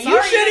change. And sorry,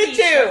 you shouldn't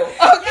too.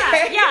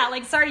 Okay. Yeah,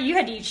 like, sorry, you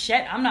had to eat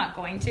shit. I'm not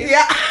going to.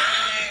 Yeah.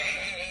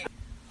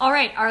 All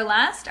right, our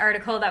last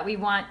article that we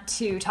want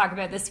to talk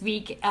about this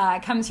week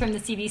comes from the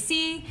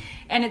CBC,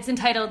 and it's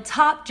entitled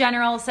Top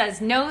General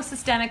Says No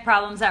Systemic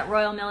Problems at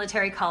Royal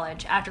Military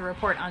College After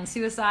Report on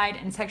Suicide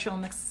and Sexual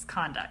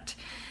Misconduct.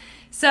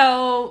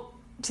 So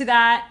to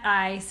that,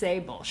 I say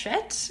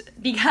bullshit,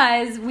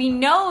 because we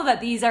know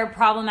that these are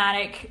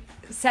problematic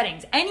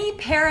settings. Any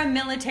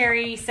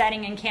paramilitary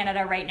setting in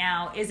Canada right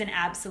now is an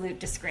absolute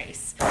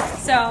disgrace.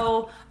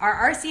 So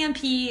our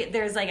RCMP,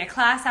 there's like a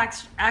class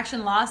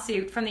action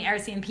lawsuit from the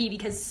RCMP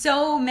because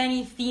so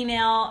many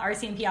female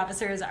RCMP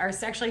officers are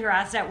sexually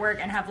harassed at work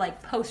and have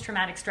like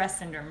post-traumatic stress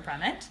syndrome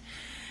from it.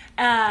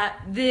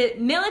 The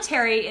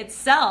military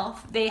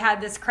itself, they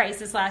had this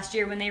crisis last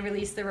year when they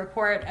released the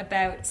report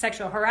about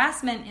sexual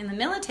harassment in the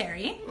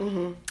military.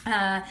 Mm-hmm.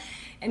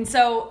 And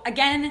so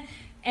again,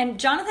 and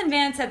Jonathan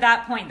Vance, at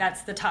that point,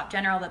 that's the top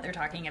general that they're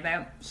talking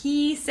about,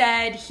 he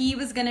said he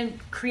was going to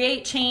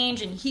create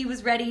change and he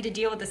was ready to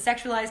deal with the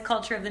sexualized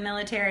culture of the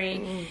military.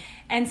 Mm.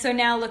 And so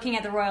now looking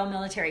at the Royal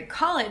Military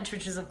College,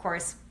 which is, of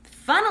course,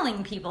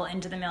 funneling people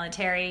into the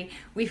military,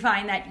 we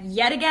find that,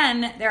 yet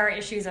again, there are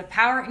issues of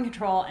power and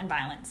control and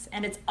violence.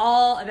 And it's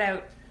all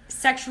about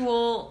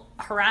sexual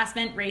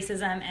harassment,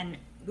 racism, and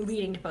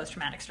leading to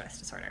post-traumatic stress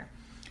disorder.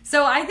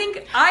 So I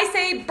think I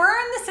say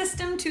burn the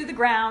system to the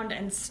ground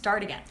and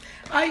start again.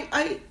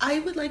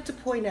 I would like to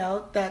point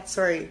out that,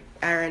 sorry,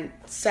 Aaron,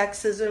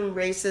 sexism,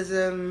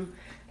 racism,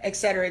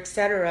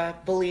 etc.,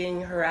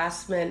 bullying,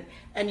 harassment,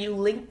 and you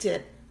linked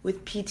it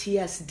with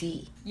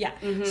PTSD. Yeah.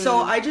 Mm-hmm. So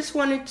I just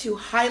wanted to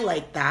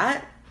highlight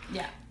that.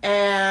 Yeah.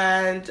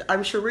 And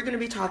I'm sure we're going to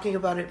be talking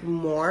about it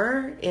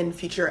more in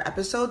future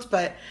episodes,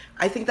 but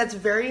I think that's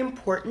very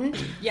important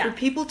for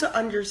people to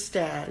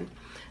understand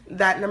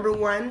that, number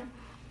one,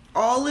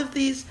 all of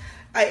these,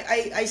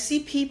 I see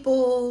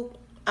people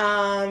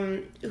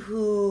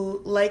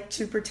who like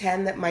to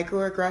pretend that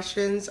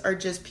microaggressions are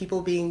just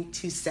people being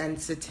too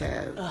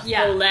sensitive.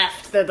 The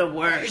left, they're the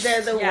worst.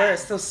 They're the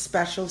worst, those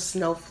special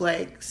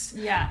snowflakes.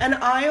 Yeah. And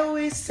I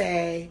always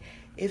say,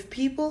 if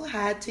people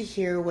had to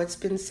hear what's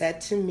been said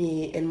to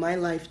me in my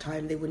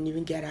lifetime, they wouldn't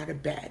even get out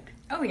of bed.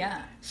 Oh,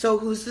 yeah. So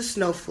who's the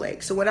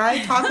snowflake? So when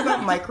I talk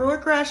about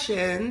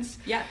microaggressions,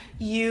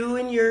 you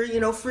and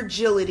your,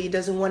 fragility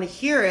doesn't want to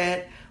hear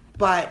it,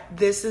 but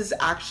this is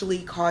actually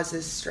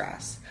causes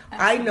stress.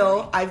 Absolutely. I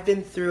know, I've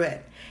been through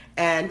it,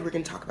 and we're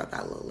going to talk about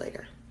that a little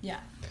later. Yeah.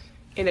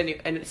 In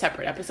a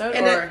separate episode,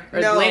 or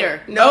no,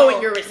 later? No,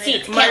 in your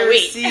receipts. My Can't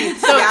wait.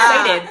 Receipts. So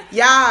excited.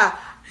 Yeah.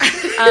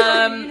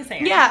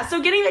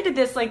 So getting back to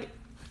this, like,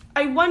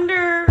 I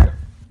wonder,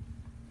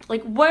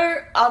 like,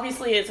 where,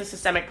 obviously it's a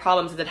systemic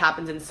problem that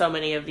happens in so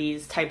many of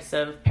these types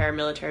of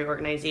paramilitary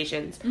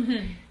organizations.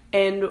 Mm-hmm.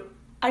 And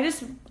I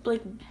just,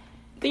 like,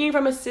 thinking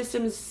from a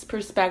systems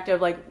perspective,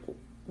 like,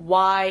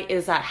 why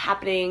is that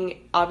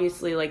happening?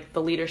 Obviously, like,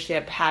 the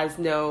leadership has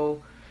are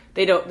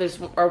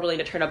willing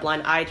to turn a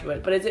blind eye to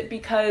it. But is it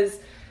because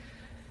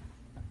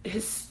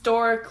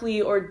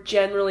historically or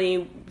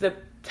generally the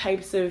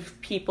types of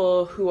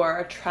people who are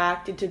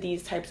attracted to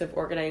these types of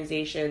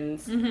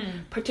organizations,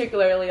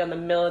 particularly on the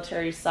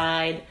military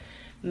side,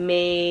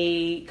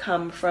 may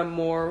come from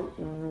more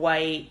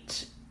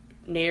white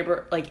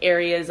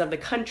areas of the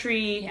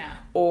country,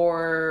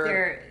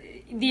 or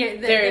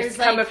there's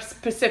kind of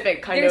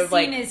specific kind of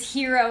like... They're seen as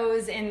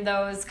heroes in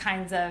those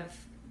kinds of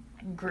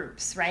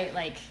groups, right?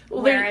 Like,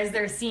 whereas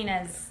they're seen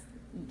as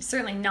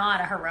certainly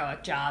not a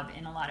heroic job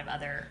in a lot of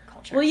other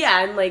cultures. Well,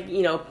 yeah, and like,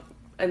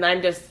 and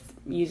I'm just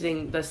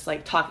using this,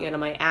 like, talking out of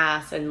my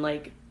ass and,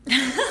 like,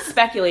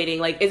 speculating,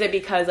 like, is it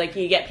because, like,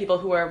 you get people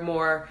who are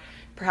more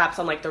perhaps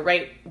on, like, the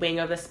right wing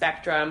of the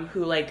spectrum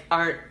who, like,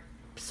 aren't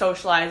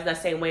socialized in the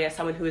same way as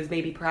someone who is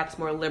maybe perhaps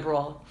more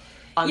liberal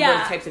on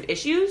those types of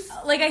issues?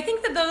 Like, I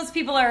think that those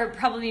people are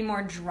probably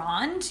more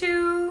drawn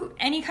to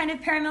any kind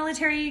of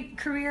paramilitary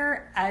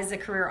career as a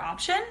career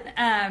option.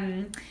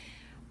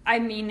 I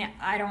mean,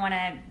 I don't want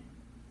to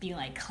be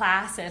like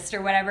classist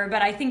or whatever,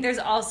 but I think there's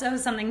also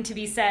something to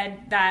be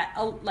said that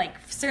like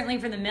certainly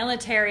for the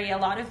military, a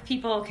lot of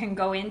people can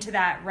go into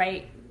that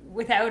right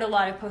without a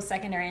lot of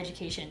post-secondary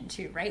education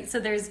too, right? So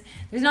there's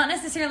not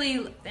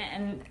necessarily,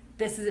 and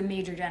this is a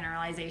major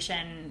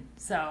generalization,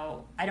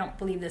 so I don't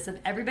believe this of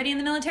everybody in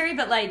the military,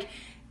 but like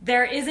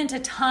there isn't a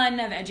ton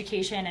of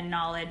education and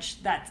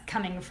knowledge that's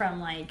coming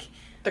from like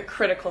the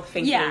critical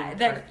thinking.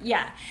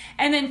 Yeah.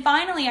 And then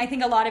finally, I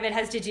think a lot of it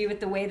has to do with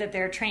the way that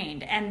they're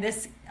trained. And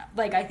this,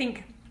 like, I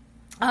think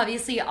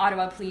obviously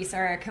Ottawa police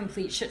are a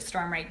complete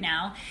shitstorm right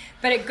now,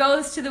 but it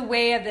goes to the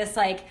way of this,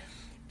 like,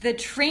 the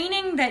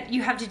training that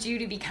you have to do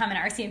to become an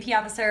RCMP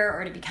officer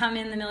or to become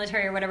in the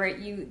military or whatever,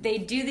 they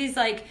do these,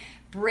 like,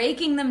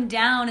 breaking them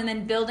down and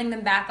then building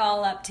them back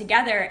all up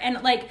together.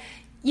 And, like,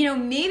 you know,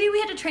 maybe we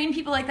had to train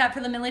people like that for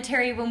the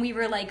military when we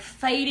were, like,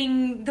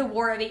 fighting the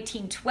War of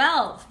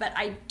 1812, but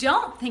I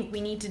don't think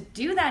we need to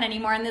do that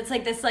anymore. And it's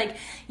like this, like,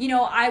 you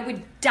know, I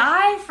would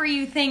die for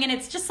you thing, and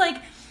it's just like,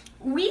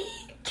 we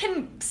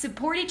can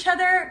support each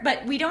other,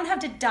 but we don't have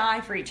to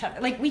die for each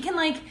other. Like, we can,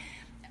 like,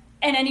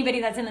 and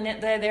anybody that's in the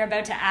they're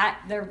about to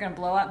they're going to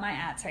blow up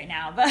my right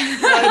now. But I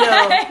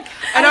know.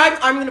 And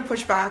I'm going to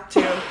push back,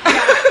 too.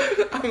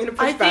 I'm going to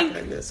push back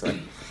on this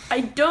one. I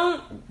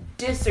don't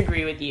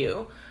disagree with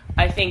you.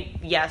 I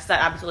think, yes,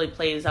 that absolutely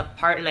plays a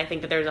part, and I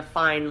think that there's a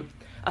fine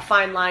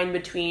line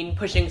between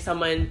pushing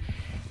someone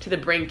to the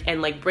brink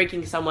and, like,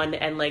 breaking someone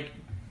and, like,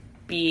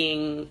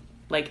 being,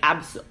 like,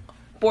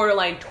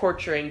 borderline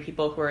torturing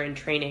people who are in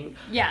training.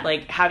 Yeah.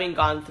 Like, having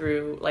gone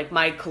through, like,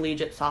 my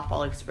collegiate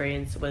softball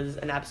experience was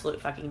an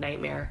absolute fucking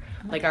nightmare.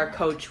 Like, our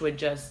coach would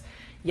just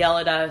yell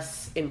at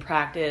us in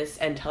practice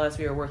and tell us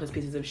we were worthless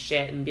pieces of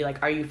shit and be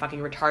like, are you fucking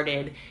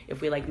retarded, if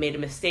we, like, made a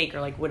mistake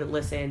or, like, wouldn't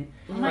listen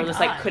or just,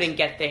 like, couldn't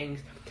get things.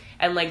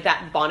 And, like,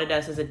 that bonded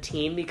us as a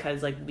team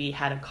because, like, we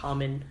had a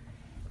common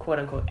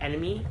quote-unquote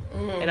enemy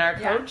in our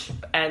coach. Yeah.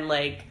 And,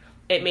 like,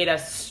 it made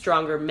us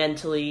stronger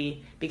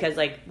mentally because,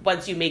 like,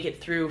 once you make it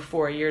through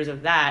 4 years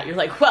of that, you're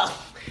like, well,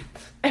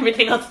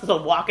 everything else is a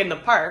walk in the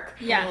park.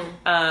 Yeah.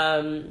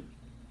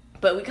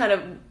 But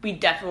we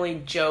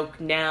definitely joke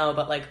now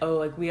about, like, oh,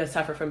 like, we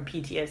suffer from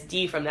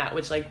PTSD from that,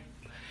 which, like,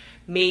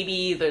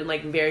 maybe they're,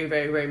 like, very,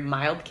 very, very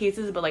mild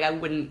cases, but, like, I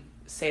wouldn't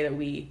say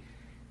that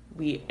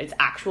it's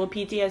actual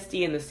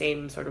PTSD in the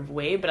same sort of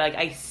way, but, like,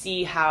 I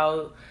see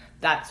how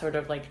that sort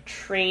of, like,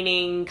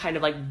 training kind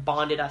of, like,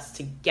 bonded us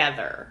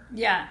together.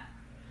 Yeah.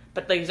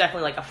 But there's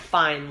definitely, like, a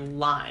fine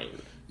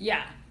line.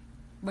 Yeah.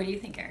 What do you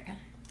think, Erica?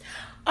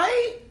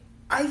 I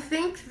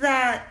think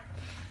that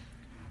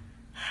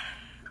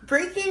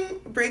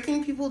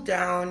breaking people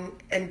down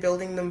and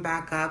building them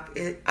back up,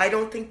 I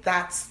don't think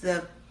that's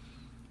the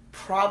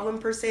problem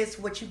per se. It's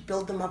what you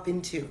build them up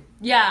into.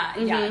 Yeah,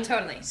 yeah,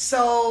 totally.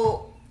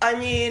 So, I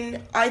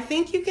mean, I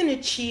think you can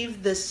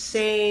achieve the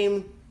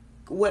same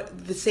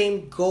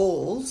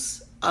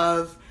goals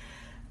of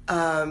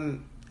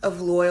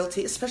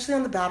loyalty, especially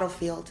on the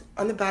battlefield.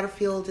 On the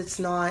battlefield, it's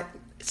not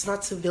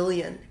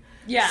civilian.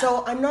 Yeah.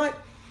 So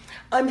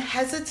I'm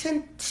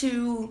hesitant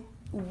to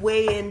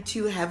weigh in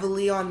too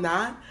heavily on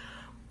that,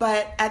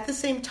 but at the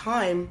same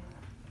time,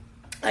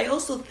 I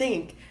also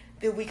think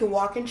that we can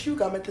walk and chew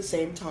gum at the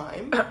same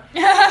time,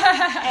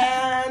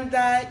 and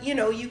that, you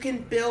know, you can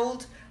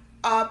build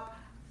up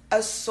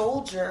a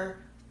soldier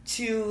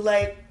to,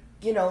 like,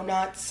 you know,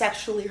 not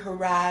sexually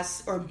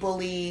harass or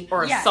bully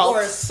or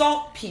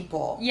assault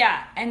people.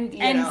 Yeah,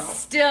 and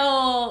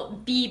still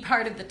be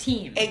part of the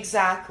team.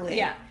 Exactly.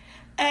 Yeah.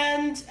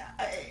 And,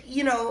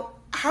 you know,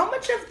 how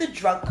much of the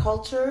drug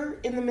culture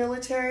in the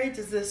military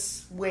does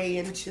this weigh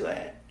into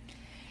it?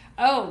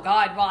 Oh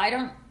God, well, I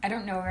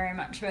don't know very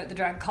much about the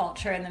drug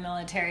culture in the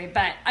military,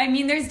 but I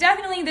mean, there's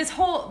definitely the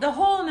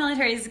whole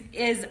military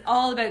is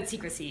all about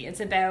secrecy.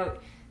 It's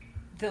about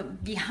the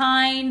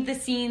behind the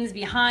scenes,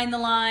 behind the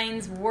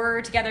lines,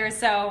 we're together.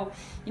 So,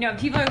 you know, if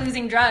people are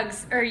using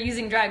drugs,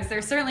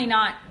 they're certainly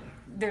not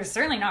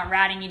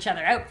ratting each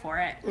other out for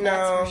it. No.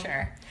 That's for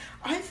sure.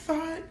 I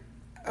thought,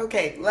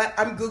 okay,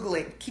 I'm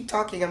Googling. Keep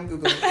talking, I'm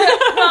Googling.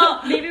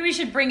 Well, maybe we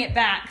should bring it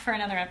back for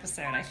another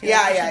episode. I feel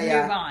like we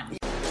should move on.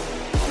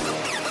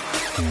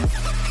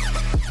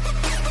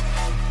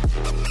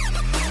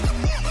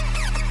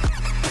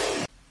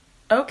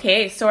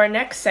 Okay, so our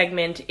next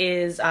segment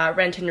is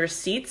Rent and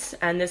Receipts,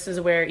 and this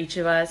is where each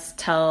of us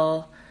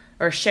tell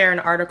or share an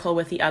article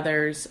with the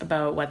others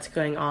about what's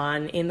going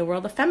on in the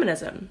world of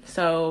feminism.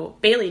 So,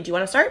 Bailey, do you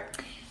want to start?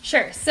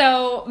 Sure.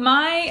 So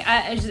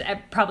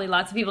probably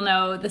lots of people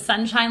know, the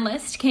Sunshine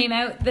List came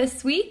out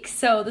this week.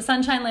 So the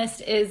Sunshine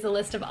List is the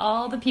list of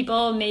all the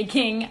people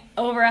making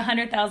over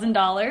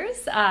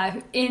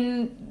 $100,000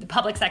 in the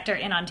public sector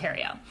in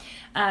Ontario.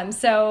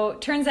 So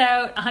turns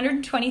out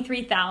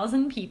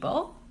 123,000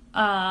 people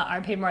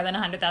are paid more than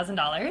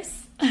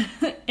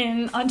 $100,000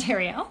 in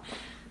Ontario.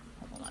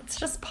 Let's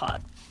just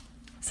pause.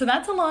 So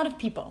that's a lot of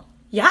people.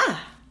 Yeah.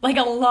 Like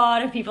a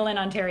lot of people in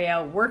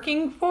Ontario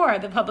working for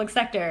the public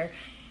sector,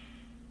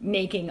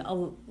 making a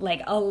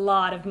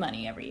lot of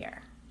money every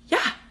year.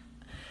 Yeah.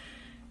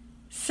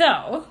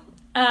 So,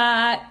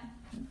 and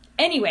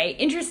Anyway,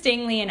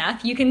 interestingly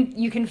enough, you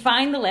can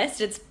find the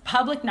list. It's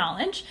public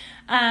knowledge.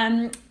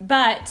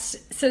 But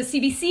so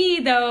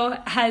CBC, though,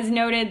 has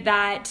noted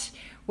that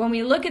when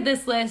we look at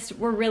this list,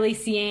 we're really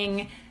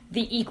seeing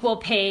the equal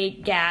pay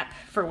gap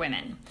for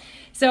women.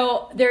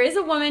 So there is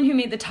a woman who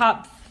made the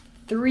top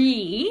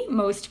 3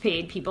 most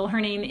paid people.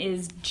 Her name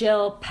is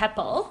Jill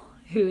Pepple,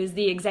 who is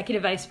the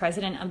executive vice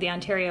president of the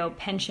Ontario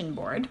Pension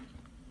Board.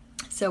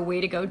 So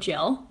way to go,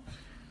 Jill.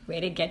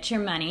 Way to get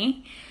your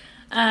money.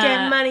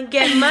 Get money,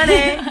 get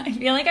money. I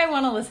feel like I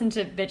want to listen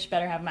to Bitch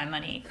Better Have My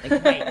Money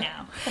like right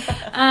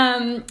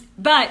now.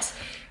 But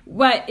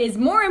what is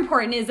more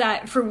important is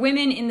that for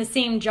women in the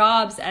same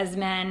jobs as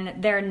men,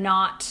 they're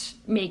not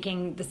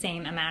making the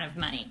same amount of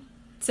money.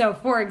 So,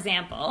 for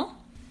example,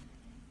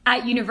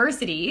 at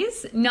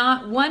universities,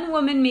 not one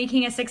woman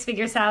making a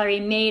 6-figure salary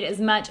made as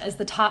much as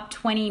the top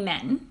 20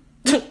 men.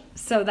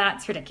 So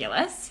that's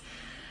ridiculous.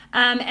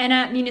 And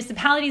at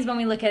municipalities, when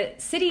we look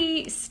at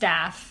city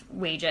staff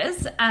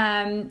wages,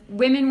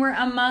 women were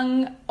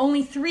among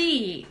only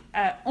three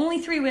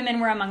women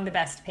were among the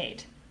best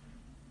paid.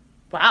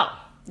 Wow.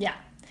 Yeah.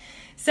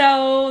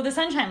 So the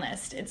Sunshine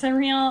List, it's a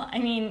real, I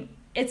mean,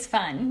 it's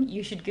fun.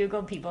 You should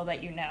Google people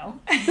that you know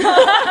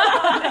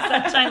on the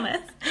Sunshine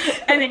List,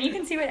 and then you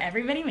can see what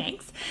everybody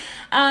makes.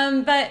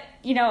 But,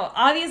 you know,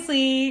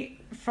 obviously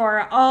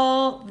for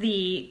all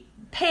the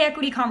pay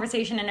equity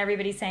conversation and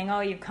everybody saying,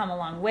 oh, you've come a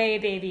long way,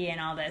 baby, and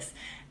all this,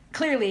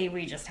 clearly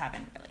we just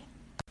haven't really.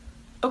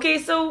 Okay,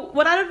 so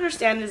what I don't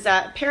understand is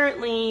that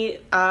apparently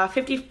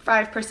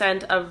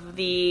 55% of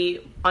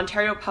the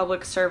Ontario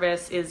Public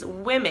Service is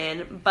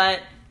women, but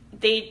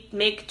they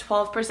make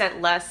 12%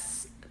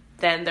 less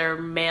than their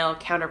male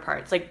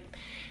counterparts. Like,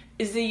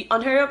 is the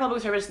Ontario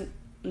Public Service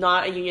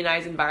not a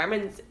unionized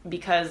environment?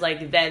 Because,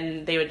 like,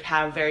 then they would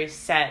have very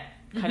set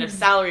kind of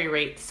salary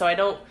rates. So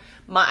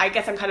I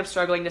guess I'm kind of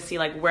struggling to see,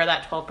 like, where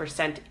that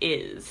 12%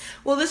 is.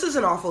 Well, this is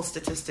an awful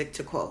statistic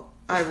to quote.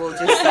 I will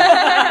just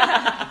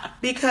say.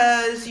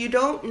 Because you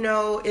don't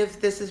know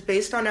if this is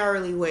based on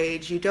hourly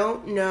wage. You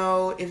don't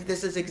know if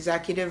this is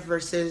executive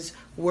versus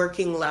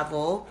working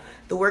level.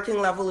 The working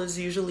level is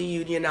usually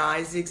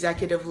unionized. The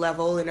executive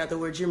level, in other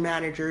words, your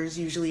managers,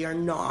 usually are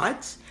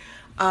not.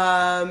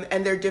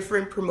 And there are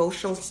different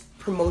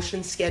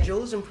promotion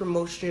schedules and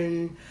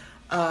promotion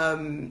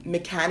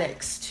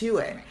mechanics to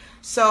it.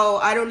 So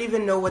I don't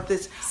even know what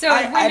this... So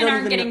if women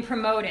aren't getting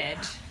promoted...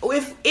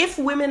 If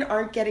women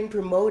aren't getting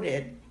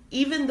promoted,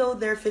 even though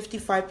they're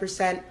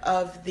 55%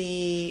 of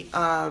the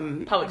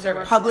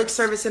public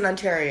service in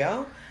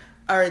Ontario,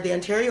 or the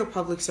Ontario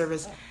Public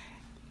Service,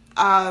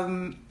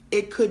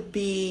 it could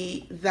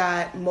be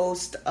that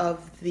most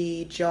of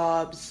the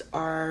jobs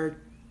are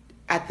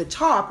at the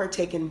top are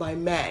taken by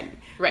men.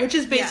 Right. Which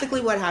is basically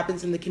what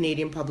happens in the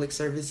Canadian public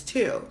service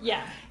too.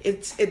 Yeah.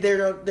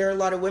 There are a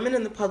lot of women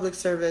in the public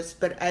service,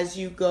 but as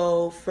you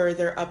go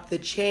further up the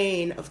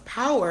chain of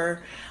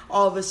power,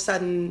 all of a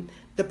sudden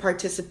the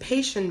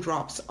participation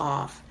drops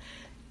off.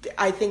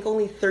 I think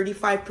only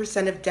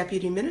 35% of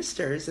deputy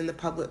ministers in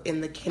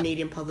the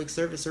Canadian public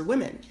service are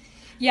women.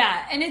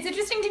 Yeah, and it's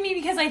interesting to me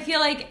because I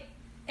feel like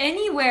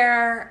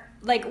anywhere,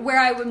 like where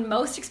I would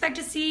most expect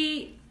to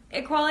see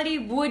equality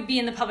would be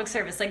in the public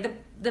service. Like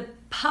the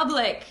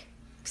public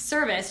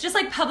service, just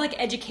like public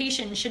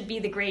education should be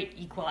the great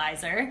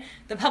equalizer,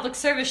 the public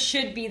service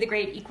should be the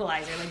great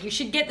equalizer. Like you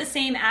should get the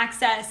same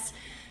access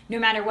no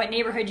matter what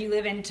neighborhood you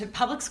live in to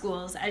public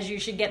schools as you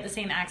should get the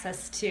same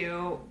access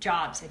to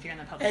jobs if you're in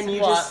the public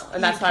service.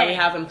 And that's why we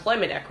have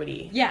employment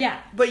equity. Yeah.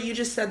 But you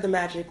just said the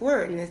magic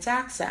word, and it's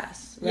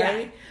access,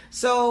 right? Yeah.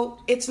 So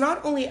it's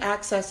not only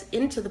access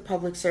into the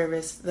public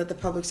service that the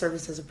public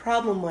service has a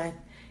problem with,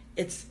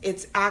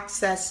 it's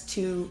access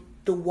to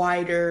the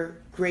wider,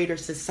 greater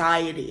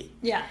society.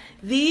 Yeah.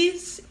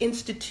 These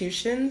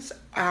institutions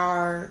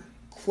are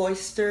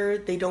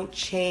cloistered, they don't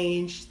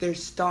change, they're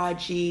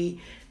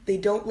stodgy, they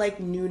don't like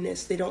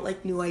newness, they don't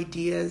like new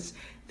ideas,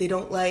 they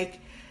don't like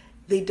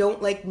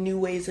new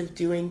ways of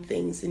doing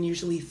things and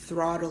usually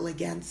throttle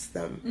against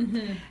them.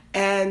 Mm-hmm.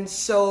 And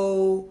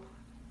so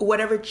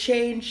whatever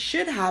change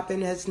should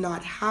happen has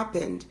not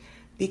happened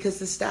because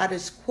the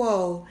status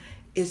quo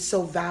is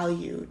so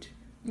valued.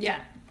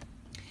 Yeah.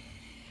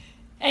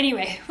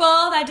 Anyway, well,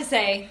 all that to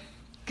say,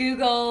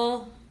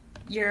 Google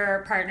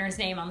your partner's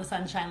name on the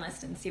Sunshine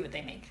List and see what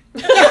they make.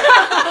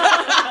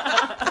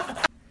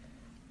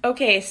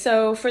 Okay,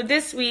 so for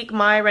this week,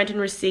 my rent and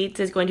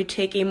receipts is going to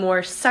take a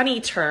more sunny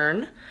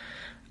turn.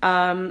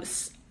 Kind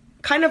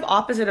of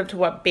opposite to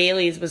what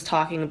Bailey's was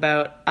talking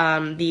about.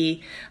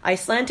 The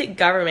Icelandic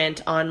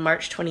government on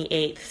March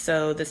 28th,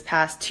 so this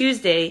past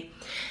Tuesday,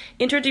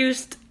 became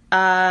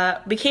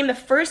the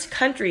first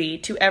country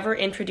to ever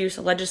introduce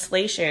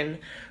legislation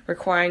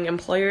requiring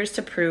employers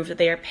to prove that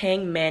they are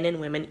paying men and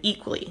women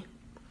equally.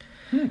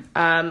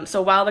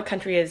 So while the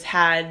country has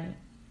had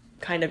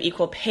kind of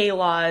equal pay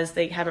laws,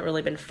 they haven't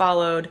really been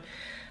followed.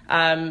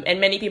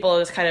 And many people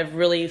just kind of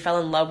really fell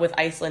in love with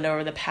Iceland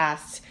over the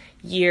past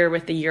year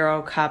with the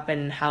Euro Cup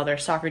and how their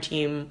soccer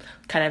team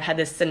kind of had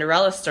this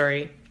Cinderella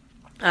story.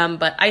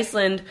 But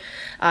Iceland,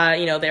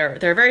 they're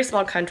a very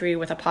small country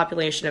with a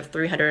population of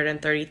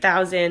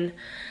 330,000.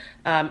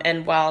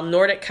 And while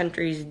Nordic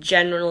countries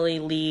generally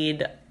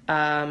lead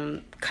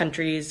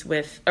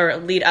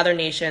lead other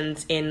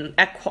nations in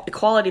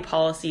equality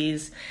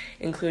policies,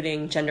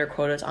 including gender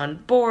quotas on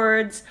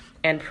boards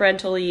and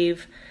parental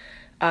leave,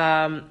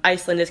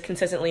 Iceland is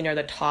consistently near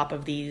the top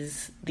of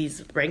these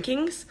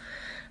rankings.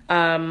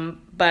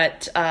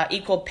 But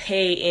equal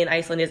pay in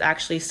Iceland is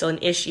actually still an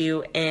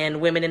issue,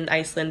 and women in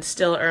Iceland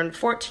still earn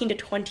 14 to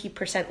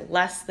 20%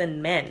 less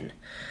than men.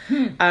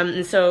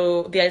 And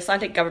so the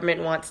Icelandic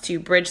government wants to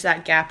bridge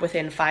that gap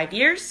within 5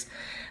 years,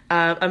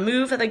 a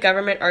move that the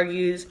government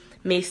argues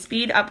may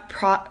speed up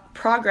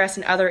progress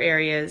in other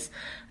areas,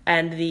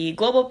 and the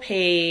global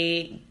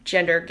pay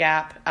gender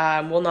gap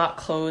will not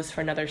close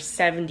for another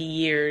 70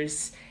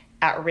 years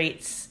at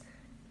rates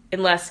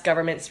unless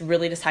governments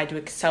really decide to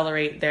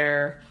accelerate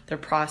their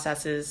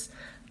processes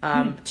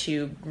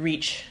to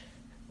reach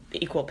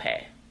equal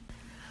pay.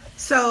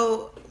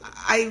 So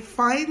I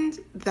find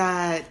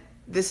that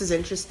this is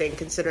interesting,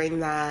 considering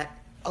that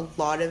a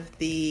lot of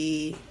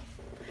the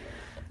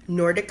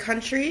Nordic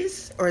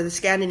countries, or the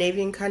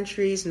Scandinavian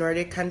countries,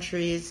 Nordic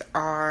countries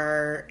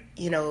are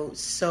held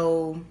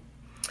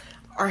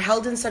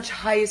in such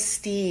high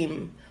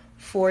esteem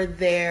for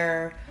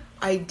their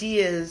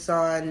ideas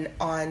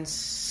on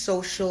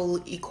social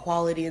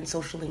equality and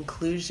social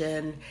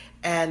inclusion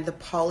and the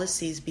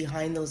policies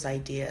behind those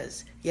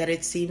ideas. Yet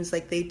it seems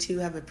like they too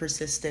have a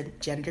persistent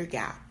gender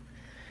gap.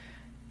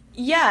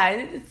 Yeah,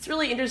 it's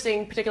really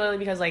interesting, particularly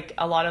because like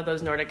a lot of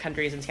those Nordic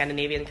countries and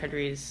Scandinavian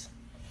countries,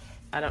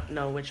 I don't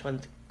know which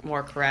one's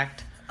more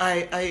correct.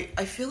 I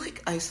feel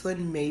like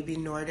Iceland may be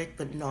Nordic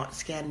but not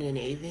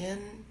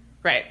Scandinavian.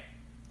 Right.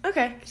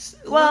 Okay.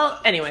 Well,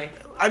 anyway,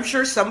 I'm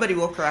sure somebody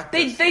will correct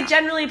us. They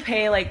generally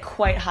pay like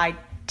quite high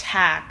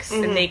tax,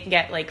 and they can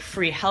get like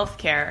free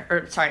childcare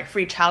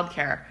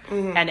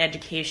and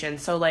education.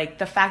 So like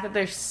the fact that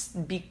there's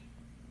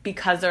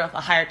because they're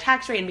a higher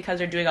tax rate and because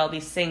they're doing all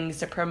these things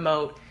to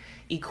promote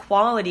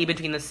equality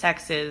between the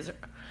sexes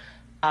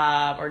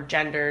or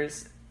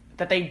genders,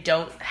 that they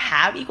don't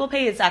have equal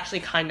pay is actually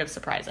kind of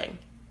surprising.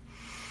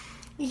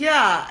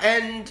 Yeah,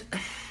 and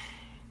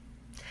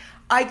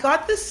I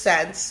got the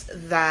sense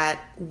that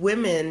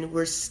women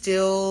were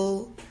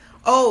still...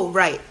 Oh,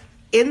 right.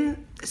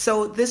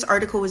 So this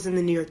article was in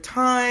the New York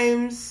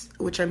Times,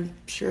 which I'm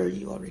sure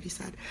you already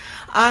said.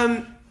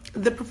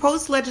 The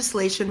proposed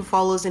legislation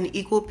follows an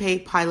equal pay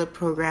pilot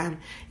program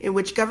in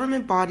which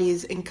government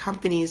bodies and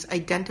companies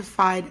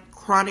identified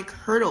chronic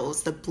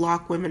hurdles that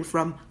block women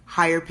from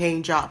higher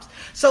paying jobs.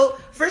 So,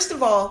 first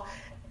of all,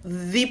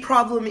 the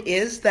problem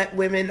is that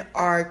women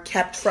are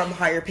kept from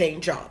higher paying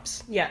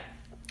jobs. Yeah.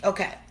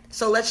 Okay.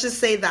 So let's just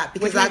say that,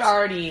 because that's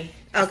already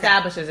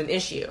established as an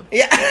issue.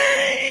 Yeah.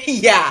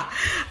 Yeah.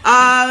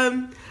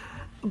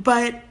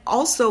 But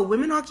also,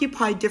 women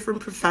occupy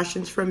different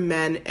professions from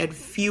men at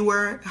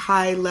fewer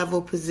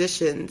high-level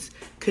positions,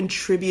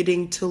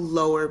 contributing to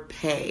lower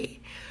pay.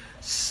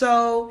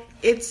 So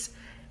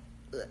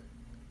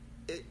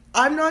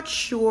I'm not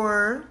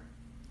sure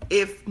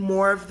if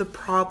more of the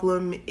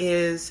problem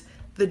is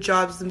the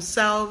jobs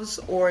themselves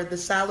or the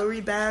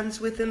salary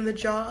bands within the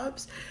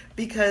jobs,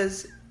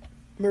 because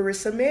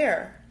Marissa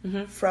Mayer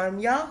from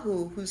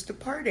Yahoo, who's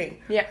departing,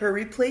 her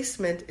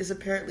replacement is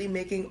apparently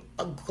making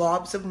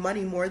gobs of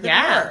money more than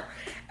her.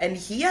 And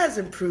he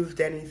hasn't proved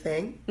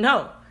anything.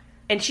 No.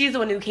 And she's the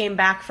one who came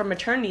back from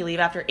maternity leave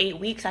after 8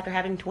 weeks after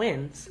having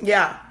twins.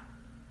 Yeah.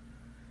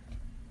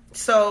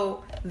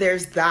 So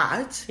there's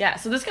that. Yeah,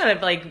 so this kind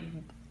of like,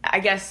 I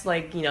guess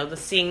like, the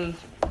seeing,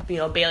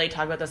 Bailey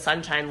talk about the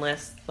Sunshine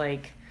List,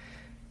 like,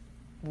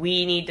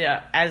 we need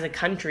to, as a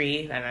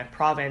country and a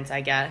province,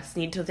 I guess,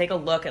 need to take a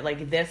look at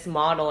like this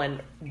model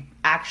and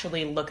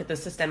actually look at the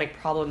systemic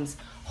problems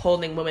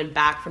holding women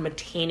back from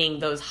attaining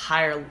those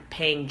higher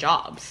paying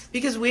jobs.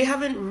 Because we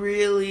haven't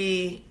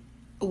really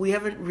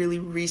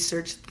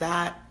researched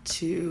that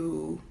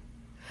to,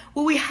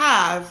 well, we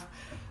have,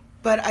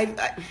 but I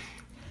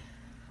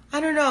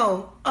don't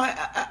know.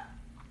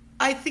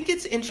 I think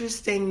it's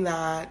interesting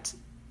that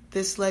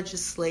this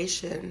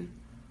legislation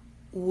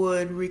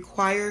would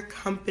require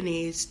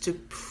companies to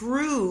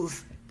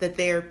prove that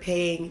they are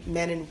paying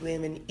men and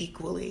women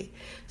equally.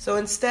 So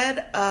instead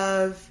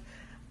of,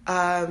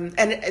 and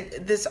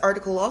this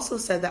article also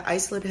said that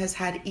Iceland has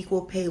had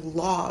equal pay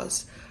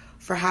laws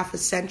for half a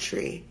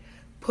century,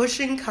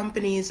 pushing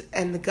companies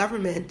and the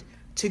government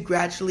to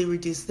gradually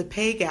reduce the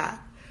pay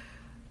gap.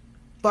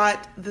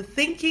 But the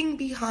thinking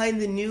behind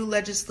the new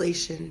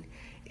legislation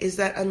is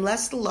that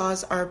unless the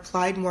laws are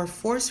applied more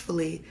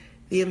forcefully,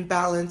 the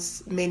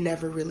imbalance may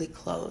never really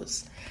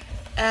close.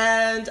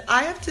 And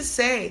I have to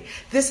say,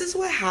 this is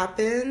what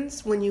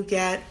happens when you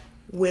get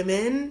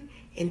women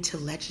into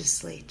your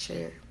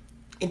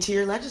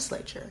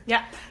legislature.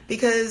 Yeah.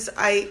 Because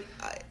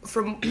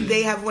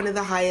they have one of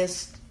the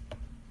highest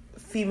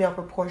female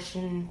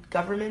proportion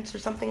governments or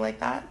something like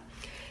that.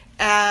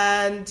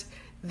 And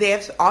they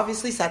have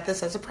obviously set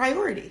this as a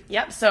priority.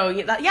 Yep. So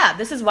yeah,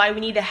 this is why we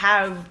need to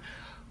have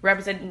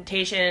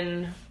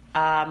representation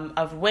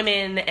of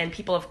women and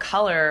people of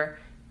color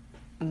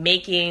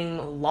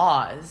making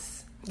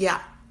laws.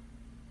 Yeah.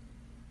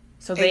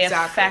 So they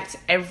affect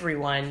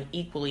everyone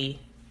equally.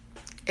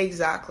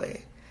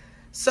 Exactly.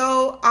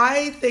 So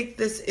I think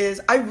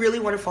I really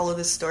want to follow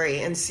this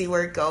story and see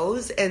where it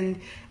goes.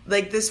 And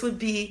like, this would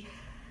be,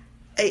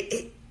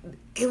 it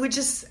would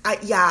just,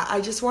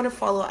 I just want to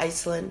follow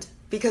Iceland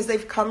because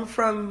they've come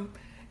from,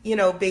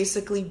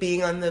 basically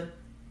being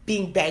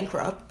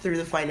bankrupt through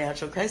the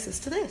financial crisis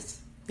to this.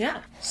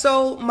 Yeah.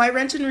 So my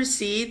rent and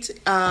receipt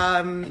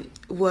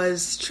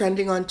was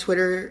trending on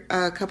Twitter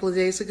a couple of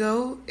days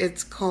ago.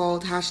 It's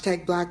called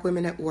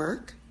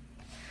 #BlackWomenAtWork.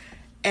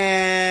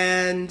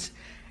 And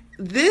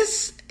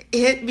this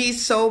hit me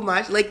so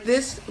much. Like,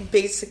 this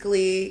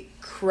basically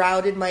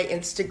crowded my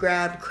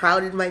Instagram,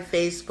 crowded my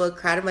Facebook,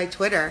 crowded my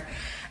Twitter.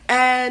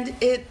 And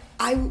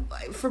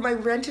for my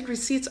rented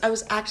receipts, I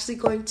was actually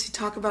going to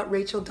talk about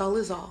Rachel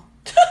Dolezal.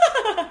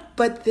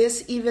 But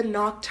this even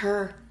knocked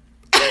her.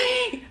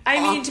 I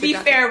mean, to be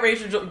fair,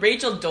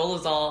 Rachel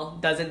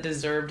Dolezal doesn't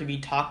deserve to be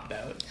talked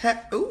about.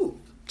 Ooh,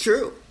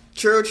 true.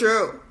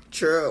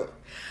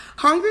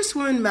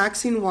 Congresswoman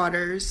Maxine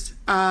Waters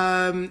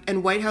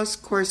and White House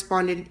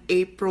correspondent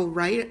April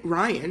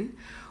Ryan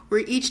were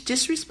each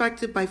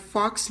disrespected by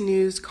Fox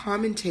News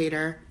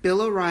commentator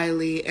Bill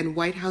O'Reilly and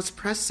White House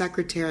press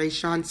secretary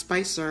Sean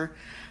Spicer,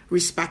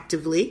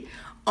 respectively,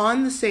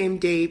 on the same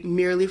day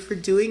merely for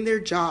doing their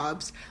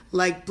jobs.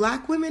 Like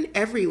Black women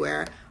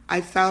everywhere, I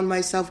found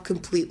myself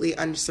completely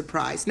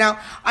unsurprised. Now,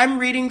 I'm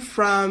reading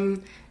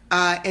from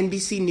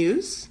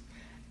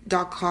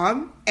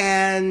NBCnews.com,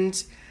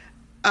 and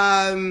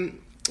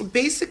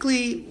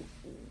basically,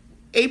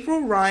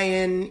 April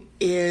Ryan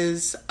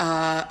is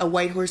a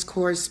White House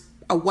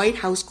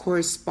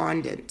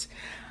correspondent.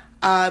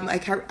 I'm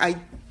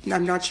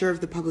not sure of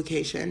the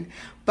publication,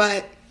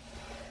 but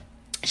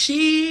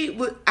she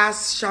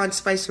asked Sean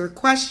Spicer a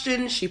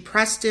question. She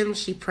pressed him.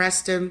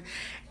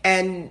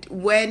 And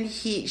when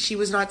she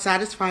was not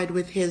satisfied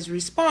with his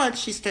response,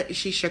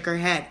 she shook her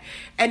head,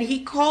 and he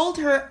called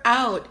her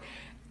out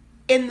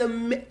in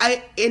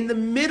the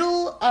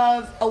middle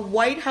of a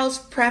White House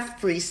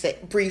press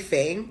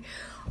briefing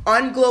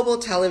on global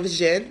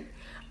television,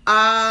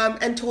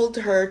 and told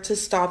her to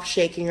stop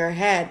shaking her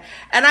head.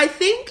 And I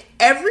think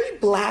every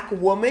Black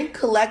woman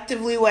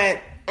collectively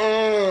went,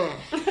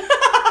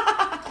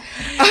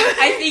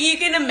 I think you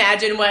can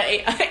imagine what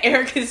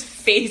Erica's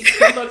face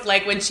looked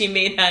like when she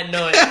made that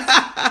noise.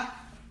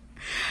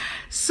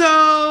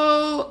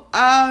 So,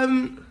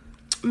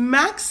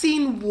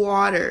 Maxine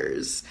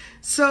Waters.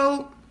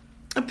 So,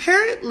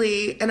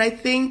 apparently, and I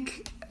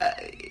think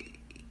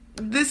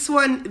this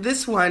one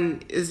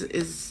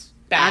is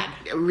bad,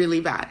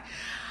 really bad.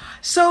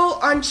 So,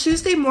 on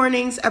Tuesday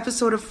morning's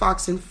episode of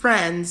Fox and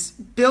Friends,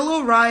 Bill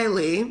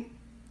O'Reilly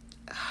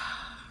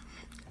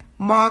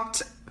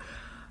mocked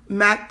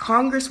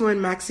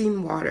Congresswoman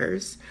Maxine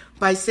Waters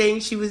by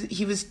saying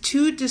he was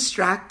too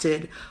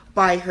distracted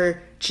by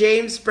her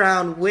James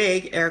Brown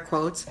wig, air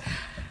quotes,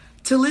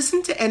 to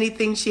listen to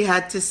anything she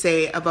had to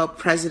say about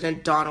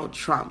President Donald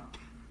Trump.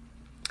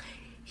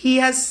 He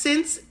has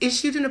since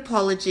issued an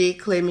apology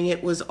claiming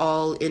it was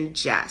all in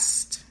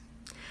jest.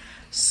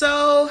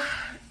 So,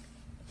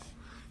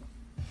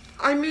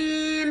 I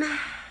mean,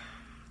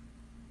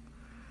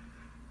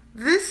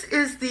 this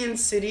is the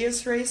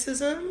insidious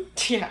racism.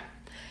 Yeah.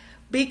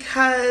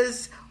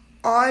 Because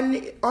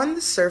on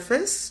the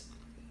surface,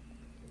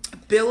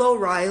 Bill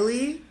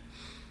O'Reilly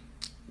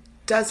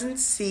doesn't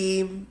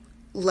seem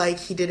like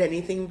he did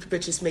anything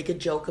but just make a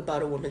joke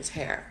about a woman's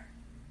hair.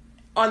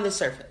 On the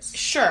surface.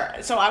 Sure.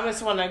 So I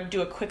just want to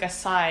do a quick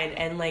aside,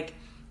 and like,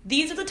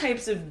 these are the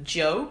types of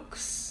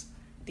jokes,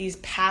 these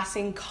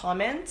passing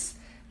comments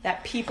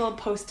that people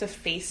post to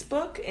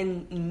Facebook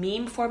in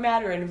meme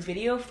format or in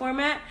video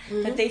format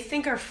that they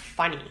think are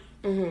funny.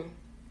 Mm-hmm.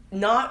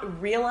 Not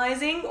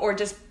realizing or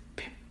just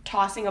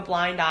tossing a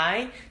blind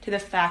eye to the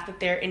fact that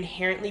they're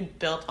inherently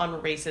built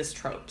on racist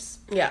tropes.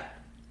 Yeah.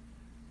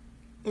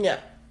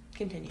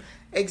 Continue.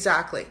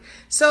 Exactly.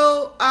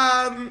 So,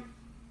 a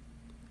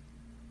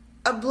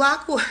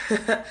Black woman...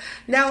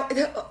 Now,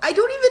 I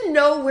don't even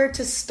know where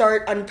to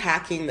start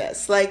unpacking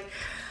this. Like,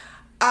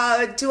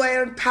 do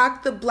I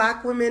unpack the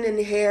Black women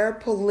in hair,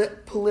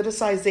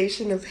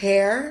 politicization of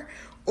hair?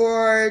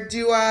 Or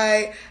do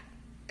I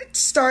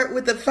start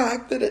with the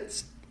fact that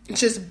it's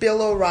just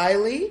Bill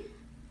O'Reilly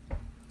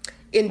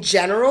in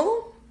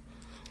general,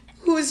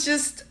 who is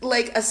just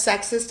like a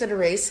sexist and a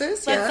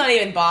racist? Let's not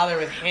even bother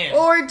with him.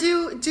 Or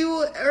do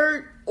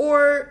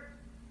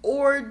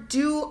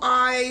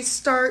I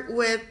start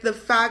with the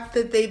fact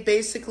that they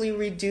basically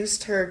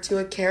reduced her to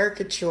a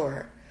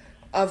caricature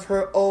of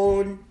her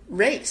own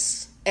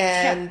race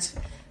and,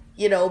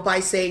 by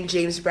saying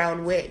James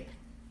Brown wig?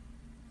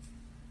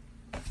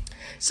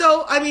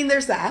 So, I mean,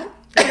 there's that.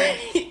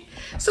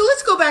 So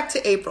let's go back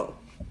to April.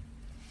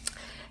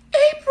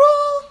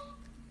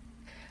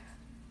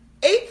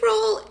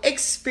 April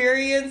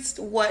experienced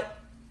what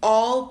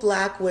all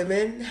Black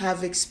women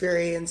have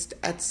experienced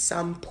at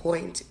some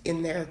point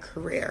in their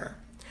career.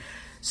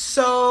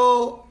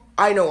 So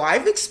I know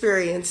I've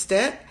experienced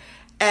it,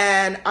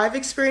 and I've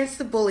experienced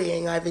the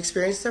bullying, I've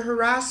experienced the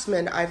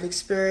harassment, I've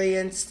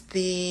experienced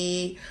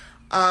the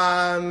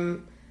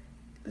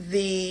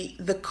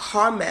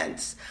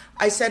comments.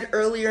 I said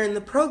earlier in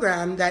the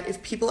program that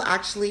if people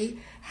actually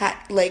had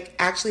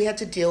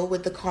to deal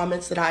with the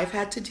comments that I've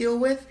had to deal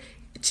with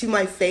to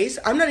my face,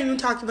 I'm not even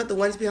talking about the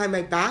ones behind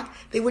my back,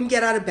 they wouldn't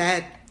get out of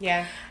bed.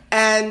 Yeah.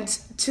 And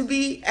to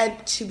be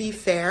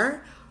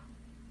fair,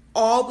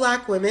 all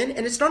Black women,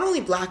 and it's not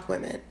only Black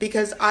women,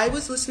 because I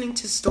was listening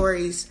to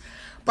stories.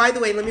 By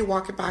the way, let me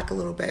walk it back a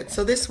little bit.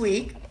 So this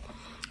week,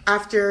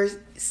 after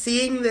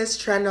seeing this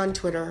trend on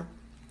Twitter,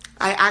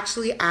 I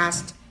actually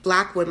asked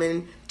Black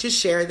women to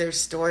share their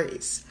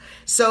stories.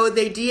 So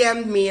they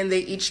DM'd me, and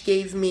they each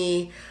gave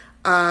me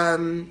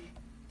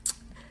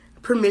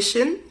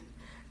permission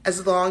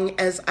as long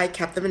as I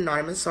kept them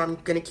anonymous. So I'm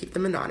going to keep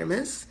them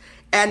anonymous.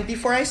 And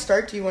before I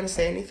start, do you want to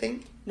say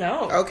anything?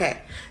 No.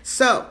 Okay.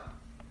 So,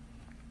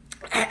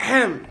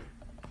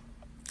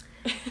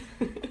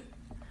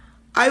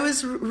 I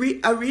was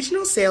a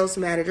regional sales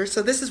manager.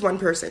 So this is one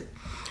person.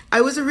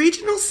 I was a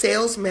regional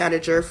sales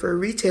manager for a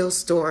retail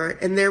store,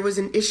 and there was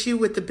an issue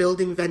with the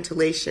building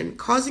ventilation,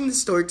 causing the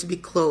store to be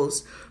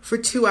closed for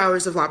 2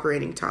 hours of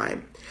operating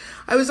time.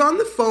 I was on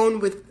the phone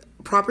with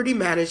property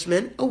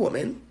management, a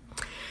woman,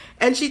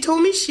 and she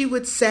told me she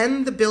would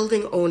send the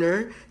building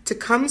owner to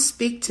come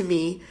speak to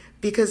me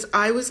because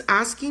I was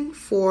asking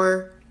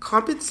for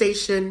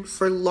compensation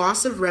for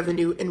loss of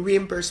revenue and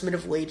reimbursement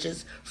of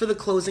wages for the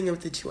closing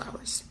of the 2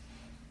 hours.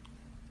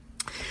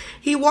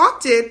 He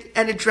walked in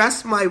and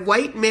addressed my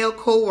white male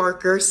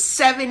coworker,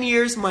 7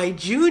 years my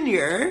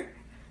junior,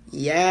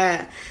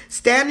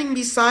 standing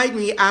beside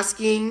me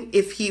asking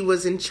if he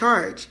was in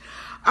charge.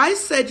 I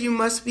said, "You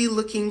must be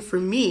looking for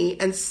me,"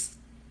 and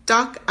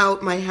stuck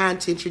out my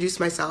hand to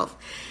introduce myself.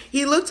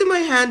 He looked at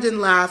my hand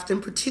and laughed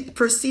and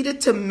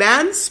proceeded to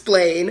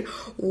mansplain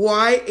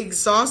why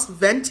exhaust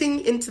venting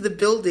into the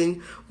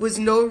building was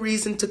no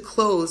reason to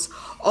close,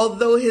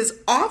 although his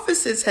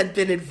offices had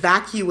been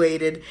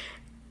evacuated,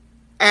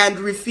 and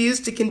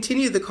refused to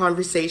continue the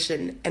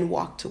conversation and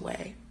walked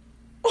away.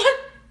 What?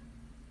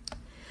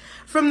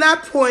 From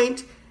that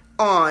point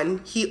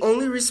on, he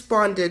only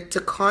responded to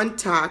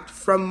contact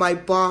from my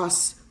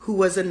boss, who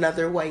was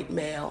another white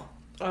male.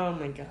 Oh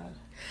my God.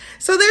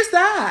 So there's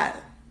that.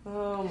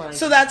 Oh my God.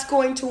 So that's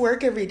going to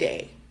work every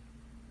day.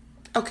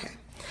 Okay.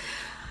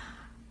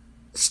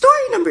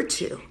 Story number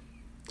 2.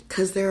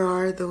 Because there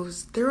are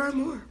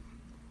more.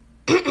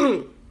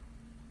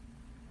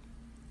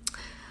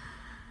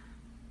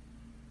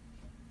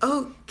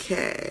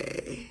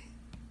 Okay.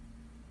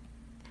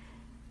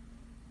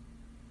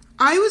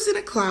 I was in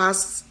a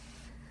class,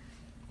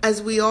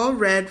 as we all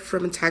read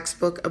from a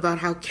textbook, about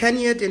how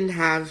Kenya didn't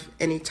have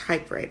any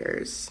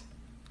typewriters.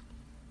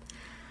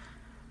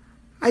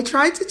 I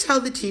tried to tell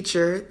the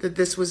teacher that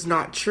this was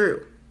not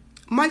true.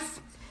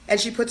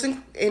 And she puts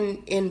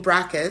in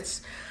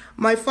brackets,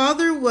 my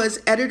father was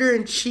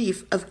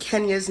editor-in-chief of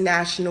Kenya's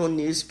national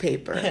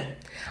newspaper.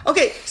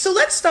 Okay, so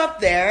let's stop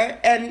there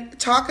and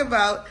talk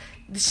about,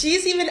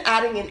 she's even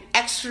adding an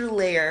extra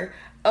layer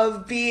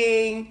of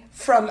being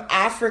from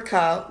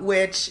Africa,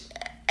 which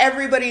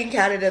everybody in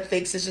Canada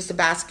thinks is just a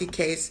basket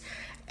case.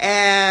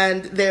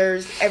 And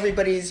there's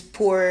everybody's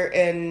poor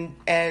and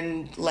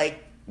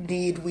like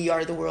need we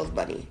are the world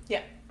money.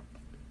 Yeah.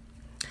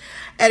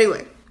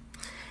 Anyway,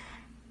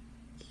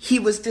 he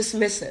was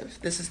dismissive.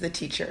 This is the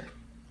teacher.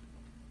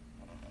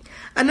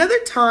 Another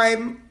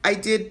time I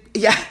did,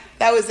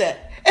 that was it.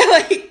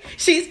 Like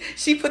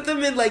she put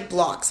them in like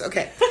blocks.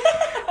 Okay.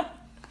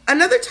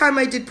 Another time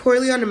I did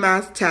poorly on a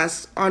math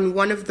test on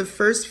one of the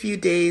first few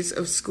days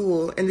of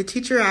school, and the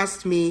teacher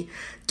asked me,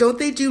 "Don't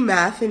they do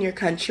math in your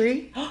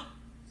country?"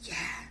 Yeah.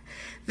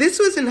 This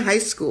was in high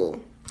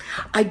school.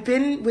 I'd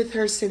been with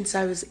her since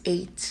I was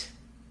 8.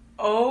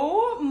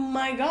 Oh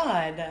my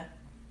God.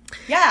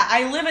 Yeah,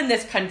 I live in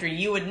this country.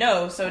 You would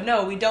know. So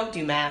no, we don't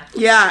do math.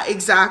 Yeah,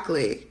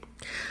 exactly.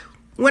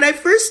 When I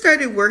first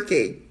started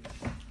working,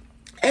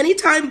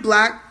 anytime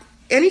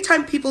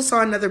people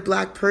saw another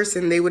Black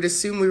person, they would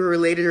assume we were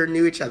related or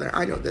knew each other.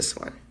 I know this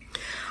one.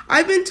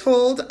 I've been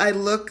told I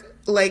look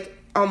like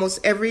almost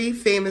every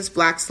famous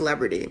Black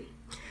celebrity.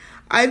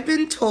 I've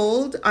been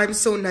told I'm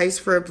so nice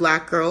for a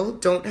Black girl,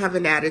 don't have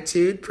an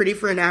attitude, pretty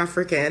for an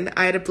African.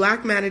 I had a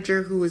Black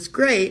manager who was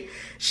great.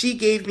 She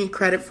gave me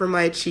credit for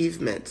my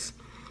achievements.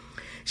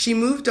 She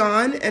moved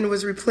on and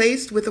was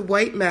replaced with a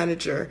white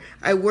manager.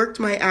 I worked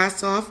my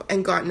ass off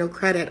and got no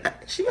credit.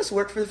 She must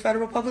work for the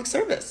Federal Public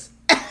Service.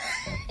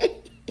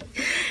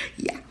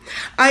 Yeah.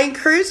 I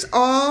encouraged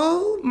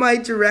all my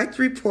direct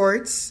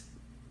reports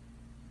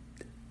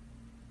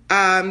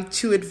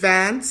to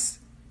advance,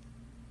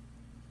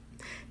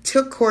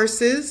 took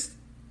courses,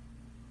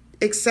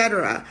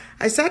 etc.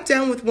 I sat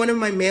down with one of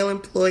my male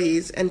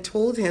employees and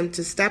told him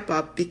to step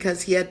up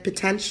because he had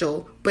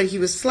potential, but he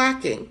was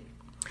slacking.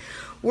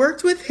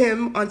 Worked with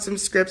him on some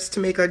scripts to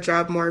make our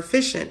job more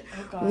efficient.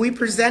 Oh, God. We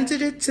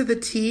presented it to the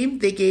team.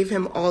 They gave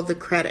him all the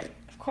credit.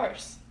 Of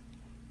course.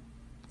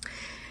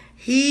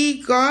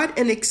 He got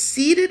and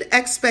exceeded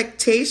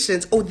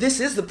expectations. Oh,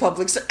 this is the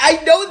public service.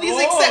 I know these.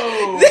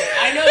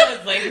 I know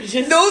those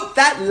languages. No,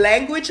 that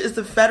language is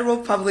the federal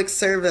public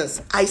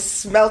service. I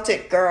smelt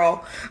it,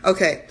 girl.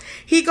 Okay.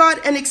 He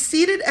got and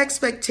exceeded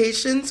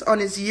expectations on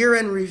his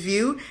year-end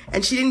review,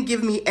 and she didn't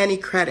give me any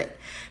credit.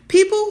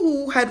 People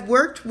who had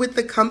worked with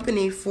the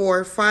company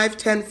for 5,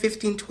 10,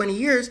 15, 20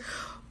 years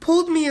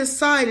pulled me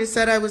aside and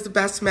said I was the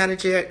best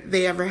manager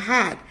they ever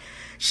had.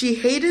 She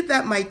hated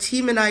that my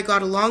team and I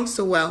got along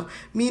so well.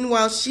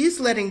 Meanwhile, she's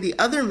letting the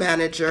other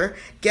manager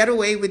get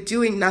away with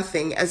doing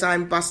nothing as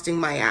I'm busting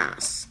my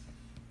ass.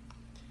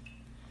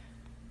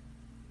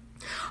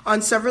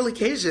 On several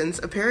occasions,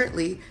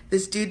 apparently,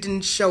 this dude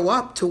didn't show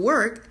up to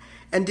work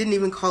and didn't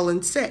even call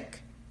in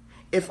sick.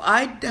 If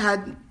I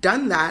had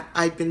done that,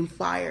 I'd been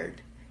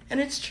fired. And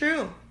it's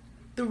true.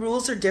 The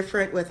rules are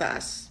different with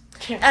us.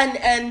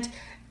 Yeah.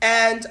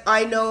 And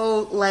I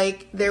know,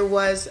 like, there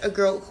was a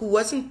girl who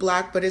wasn't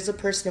black but is a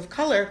person of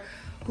color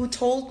who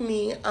told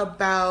me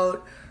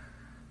about,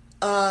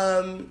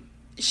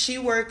 she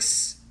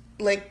works,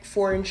 like,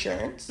 for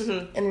insurance,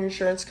 an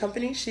insurance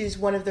company. She's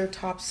one of their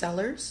top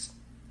sellers.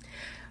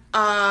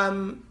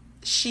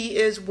 She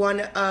is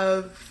one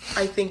of,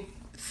 I think,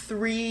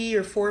 3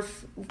 or 4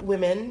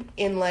 women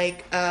in,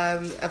 like,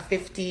 a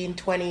 15,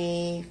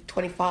 20,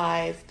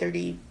 25,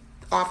 30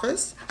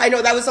 office. I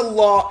know that was a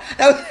lot.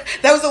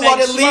 That was a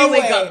lot of leeway. It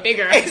slowly got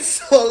bigger. It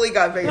slowly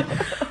got bigger.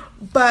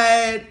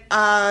 But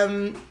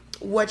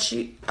what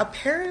she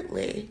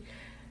apparently,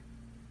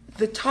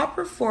 the top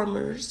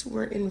performers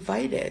were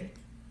invited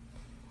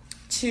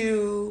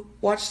to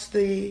watch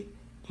the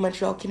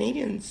Montreal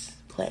Canadiens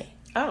play.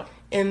 Oh,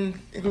 in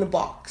the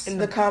box, in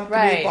the company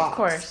right, box. Of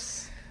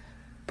course.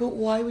 But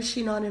why was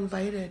she not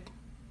invited?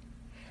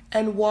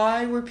 And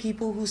why were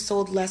people who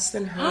sold less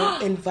than her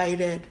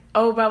invited?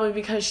 Oh, probably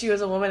because she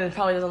was a woman and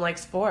probably doesn't like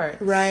sports.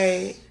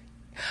 Right.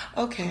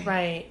 Okay.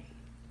 Right.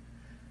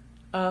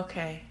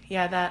 Okay.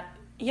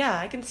 Yeah,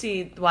 I can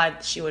see why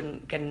she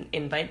wouldn't get an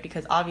invite,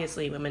 because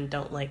obviously women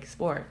don't like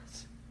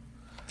sports.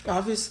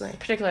 Obviously.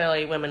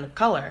 Particularly women of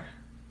color.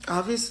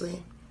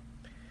 Obviously.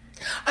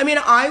 I mean,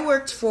 I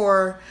worked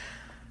for,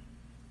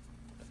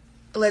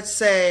 let's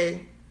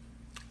say,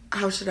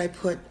 how should I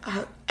put,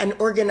 an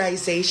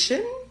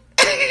organization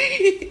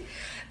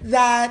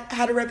that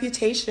had a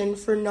reputation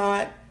for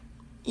not,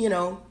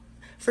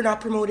 for not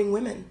promoting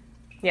women.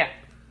 Yeah.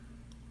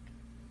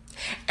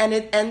 And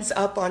it ends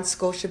up on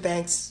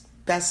Scotiabank's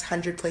best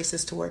 100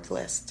 places to work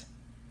list.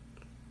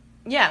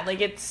 Yeah, like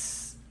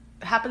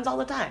happens all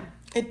the time.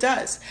 It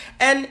does.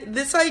 And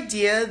this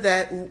idea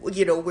that,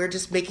 we're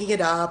just making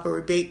it up or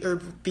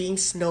being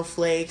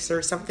snowflakes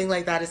or something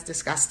like that is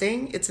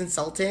disgusting. It's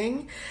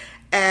insulting.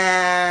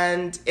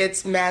 And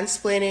it's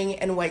mansplaining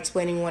and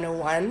whitesplaining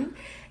 101.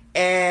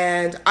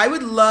 And I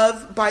would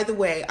love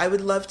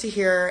to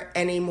hear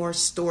any more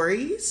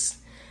stories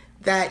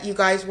that you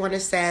guys want to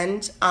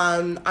send.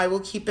 I will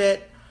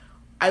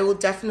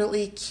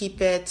definitely keep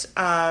it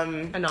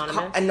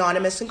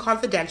anonymous and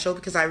confidential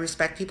because I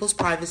respect people's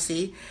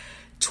privacy.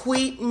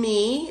 Tweet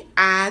me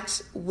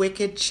at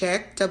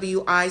wickedchick,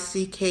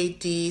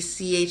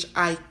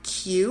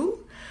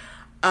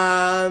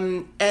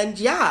 WICKDCHIQ. And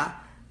yeah.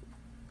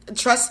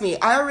 Trust me,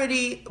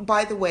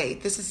 by the way,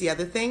 this is the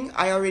other thing.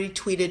 I already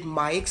tweeted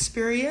my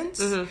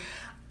experience.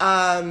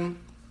 Mm-hmm.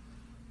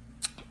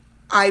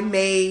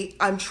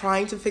 I'm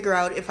trying to figure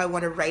out if I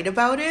want to write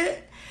about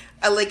it.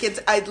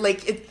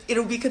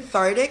 It'll be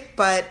cathartic,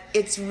 but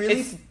it's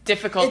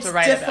difficult to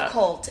write about. It's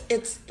difficult.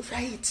 It's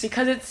right.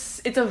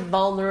 Because it's a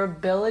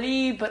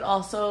vulnerability, but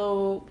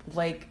also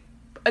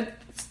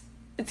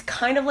it's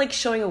kind of like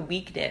showing a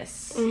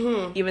weakness,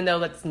 even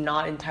though it's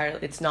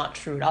not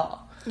true at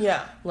all.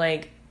 Yeah.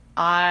 Like,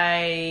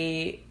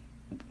 I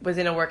was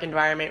in a work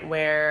environment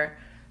where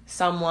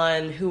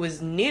someone who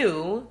was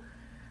new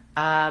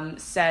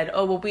said,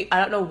 oh, well, I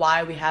don't know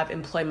why we have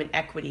employment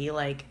equity.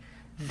 Like,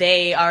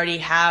 they already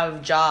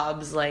have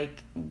jobs.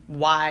 Like,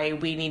 why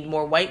we need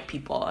more white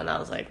people? And I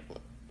was like,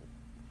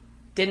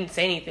 didn't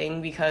say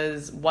anything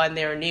because, 1,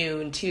 they were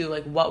new, and 2,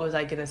 like, what was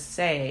I going to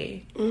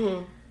say?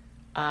 Mm-hmm.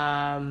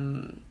 I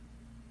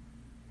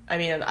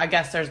mean, I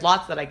guess there's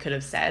lots that I could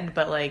have said,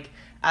 but, like,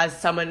 as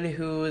someone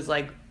who's,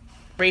 like,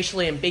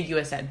 racially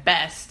ambiguous at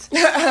best,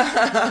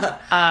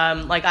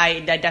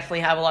 I definitely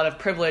have a lot of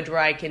privilege where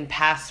I can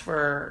pass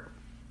for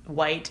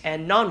white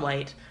and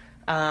non-white.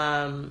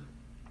 But,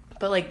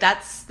 like,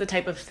 that's the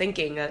type of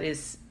thinking that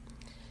is...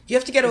 You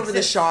have to get over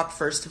the shock,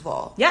 first of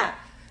all. Yeah.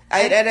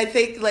 And I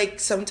think, like,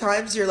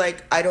 sometimes you're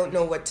like, I don't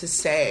know what to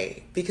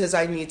say because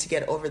I need to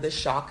get over the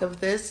shock of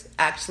this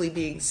actually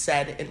being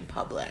said in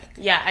public.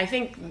 Yeah, I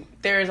think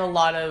there's a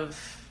lot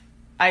of...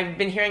 I've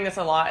been hearing this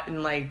a lot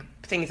in, like,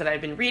 things that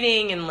I've been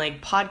reading and,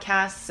 like,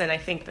 podcasts, and I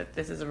think that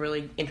this is a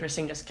really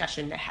interesting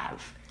discussion to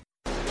have.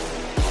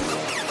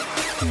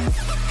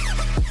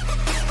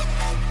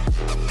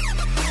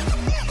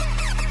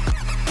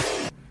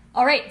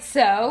 All right,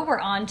 so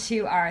we're on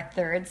to our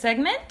third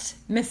segment,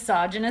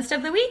 Misogynist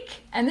of the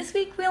Week. And this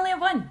week we only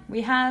have one.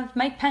 We have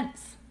Mike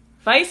Pence.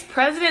 Vice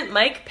President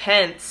Mike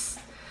Pence.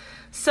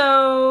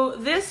 So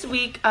this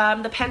week,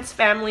 the Pence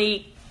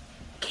family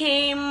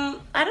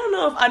came, I don't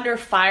know if under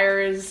fire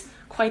is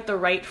quite the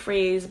right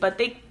phrase, but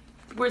they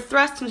were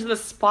thrust into the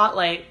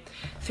spotlight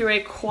through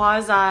a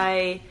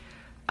quasi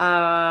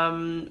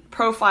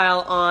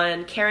profile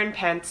on Karen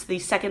Pence, the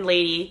second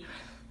lady,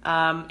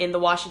 in the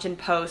Washington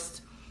Post,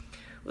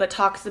 that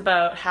talks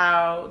about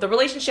how the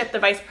relationship the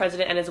vice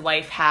president and his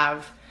wife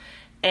have.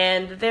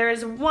 And there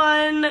is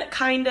one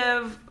kind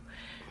of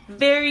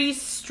very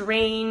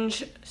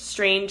strange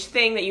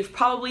thing that you've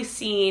probably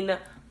seen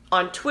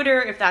on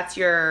Twitter, if that's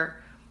your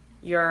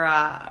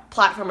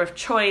platform of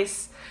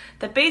choice,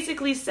 that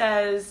basically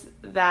says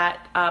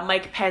that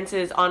Mike Pence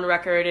is on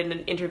record in an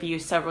interview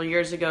several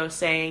years ago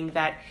saying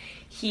that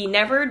he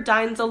never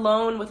dines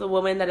alone with a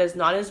woman that is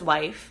not his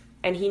wife,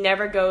 and he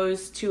never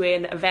goes to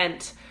an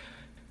event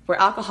where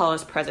alcohol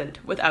is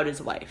present without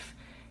his wife.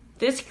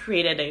 This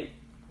created a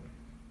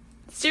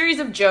series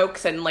of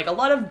jokes and like a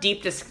lot of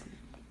as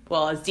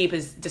deep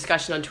as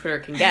discussion on Twitter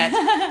can get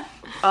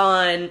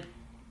on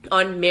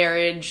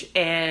marriage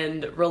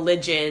and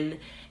religion.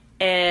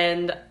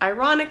 And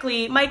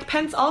ironically, Mike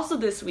Pence also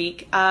this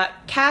week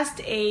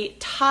cast a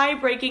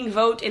tie-breaking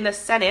vote in the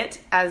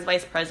Senate as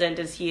vice president,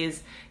 as he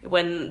is,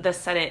 when the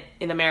Senate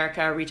in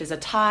America reaches a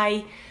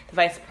tie, the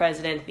vice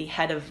president, the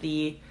head of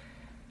the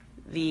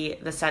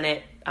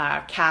Senate,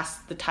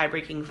 cast the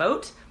tie-breaking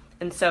vote.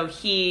 And so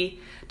he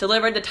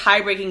delivered the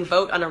tie-breaking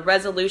vote on a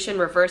resolution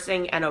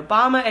reversing an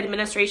Obama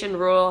administration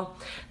rule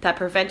that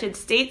prevented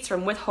states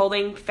from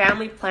withholding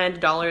family plan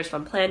dollars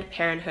from Planned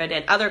Parenthood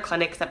and other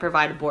clinics that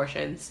provide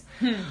abortions.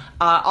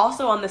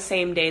 Also on the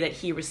same day that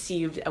he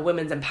received a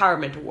Women's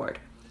Empowerment Award.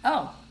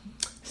 Oh.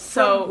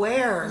 So from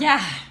where?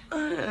 Yeah.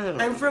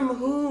 And from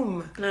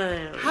whom?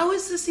 How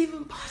is this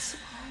even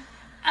possible?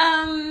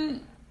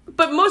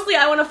 But mostly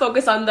I want to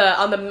focus on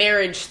the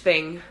marriage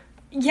thing.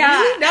 Yeah.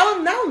 Really?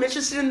 Now I'm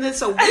interested in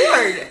this award.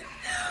 Why?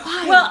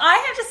 Well, I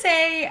have to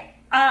say,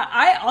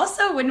 I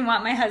also wouldn't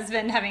want my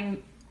husband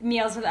having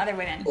meals with other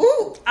women.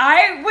 Ooh.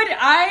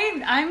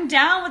 I'm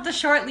down with the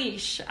short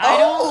leash.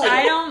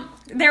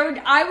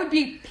 I would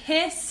be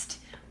pissed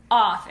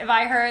off if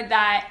I heard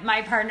that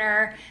my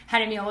partner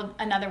had a meal with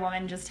another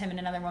woman, just him and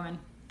another woman.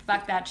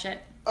 Fuck that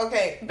shit.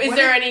 Okay. Is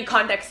there any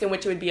context in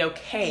which it would be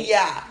okay?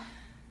 Yeah.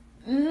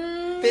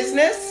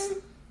 Business?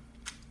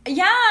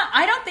 Yeah,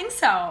 I don't think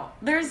so.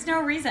 There's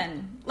no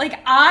reason. Like,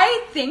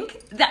 I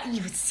think that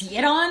you see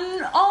it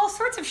on all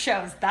sorts of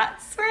shows.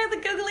 That's where the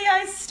googly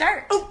eyes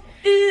start. Oh,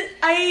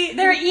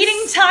 they're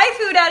eating Thai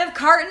food out of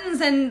cartons,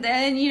 and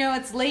then,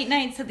 it's late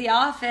nights at the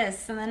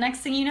office, and the next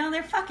thing you know,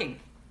 they're fucking.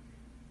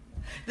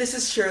 This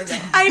is true, though.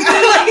 I mean,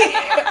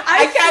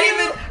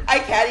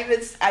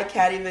 I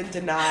can't even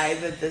deny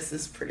that this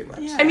is pretty much.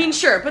 Yeah. I mean,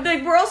 sure, but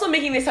we're also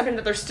making the assumption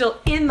that they're still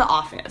in the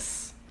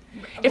office.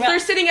 If they're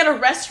sitting at a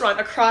restaurant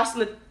across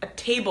a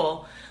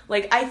table,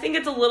 like, I think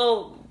it's a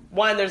little,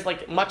 one, there's,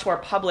 like, much more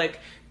public.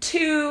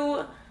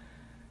 Two,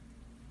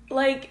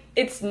 like,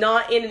 it's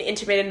not in an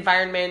intimate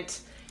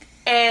environment.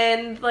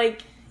 And,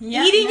 like,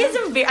 eating is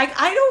a very,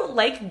 I don't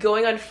like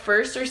going on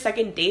first or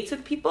second dates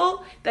with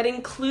people that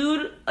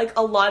include, like,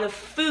 a lot of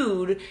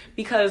food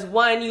because,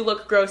 one, you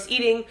look gross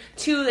eating.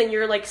 Two, then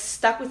you're, like,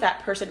 stuck with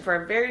that person for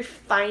a very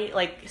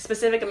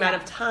specific amount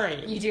of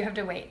time. You do have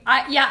to wait.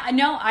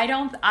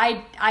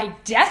 I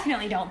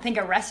definitely don't think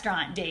a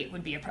restaurant date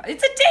would be a problem.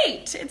 It's a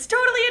date. It's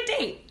totally a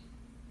date.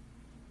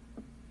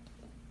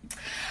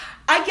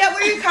 I get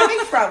where you're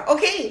coming from.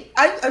 Okay,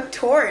 I'm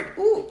torn.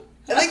 Ooh.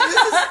 Like,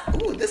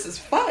 this is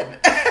fun.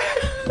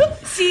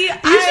 See,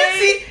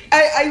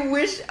 I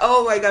wish,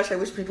 oh my gosh, I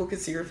wish people could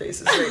see your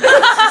faces right now.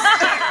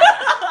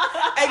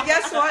 And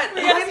guess what?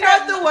 I'm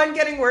not the one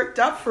getting worked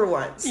up for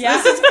once.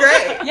 Yeah. This is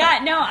great.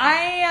 Yeah, no,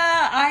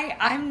 I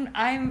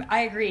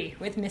agree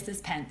with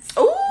Mrs. Pence.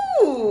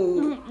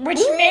 Ooh. Which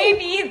may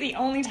be the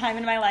only time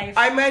in my life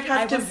I might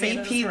have to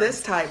VP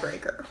this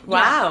tiebreaker.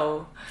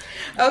 Wow.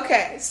 Yeah.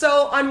 Okay,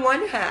 so on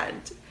one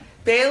hand,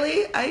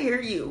 Bailey, I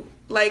hear you.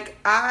 Like,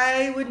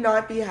 I would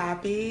not be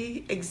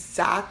happy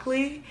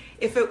exactly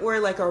if it were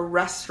like a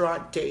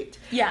restaurant date.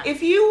 Yeah.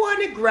 If you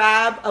want to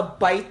grab a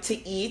bite to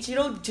eat, you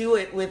don't do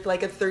it with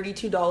like a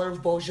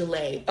 $32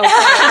 Beaujolais. Okay.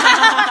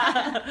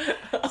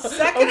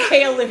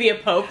 Okay, Olivia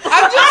Pope.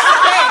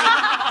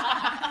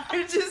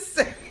 I'm just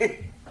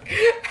saying.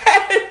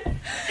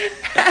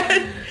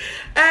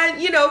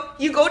 And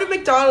you go to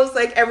McDonald's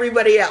like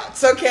everybody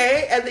else,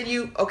 okay? And then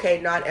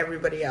not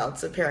everybody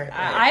else, apparently.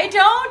 I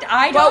don't.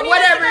 But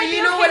whatever,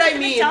 you know what I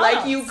mean. McDonald's.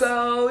 Like, you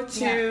go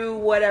to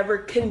whatever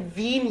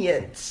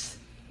convenience,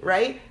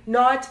 right?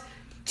 Not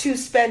to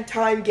spend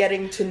time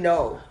getting to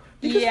know.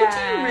 Because what do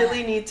you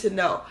really need to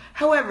know?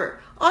 However,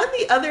 on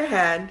the other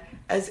hand,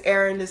 as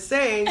Erin is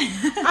saying,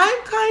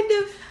 I'm kind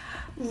of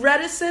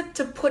reticent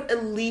to put a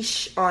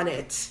leash on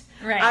it.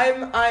 Right.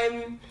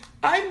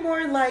 I'm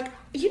more like,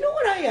 you know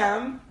what I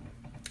am?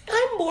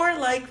 I'm more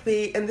like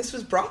and this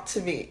was brought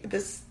to me,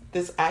 this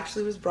this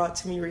actually was brought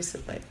to me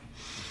recently.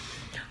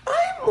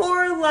 I'm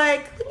more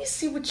like, let me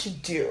see what you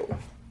do.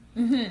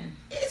 Mm-hmm.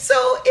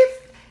 So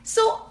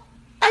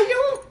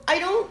I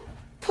don't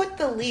put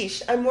the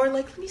leash. I'm more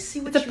like, let me see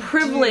what you do. It's a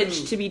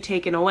privilege to be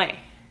taken away.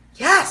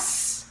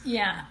 Yes.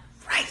 Yeah.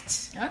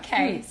 Right.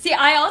 Okay. See,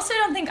 I also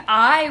don't think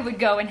I would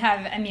go and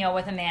have a meal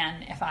with a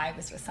man if I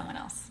was with someone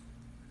else.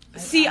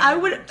 See, I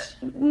would,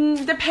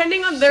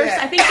 depending on their, Shit.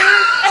 I think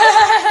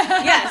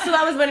there, yeah, so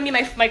that was what I mean.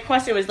 My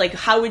question was like,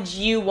 how would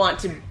you want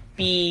to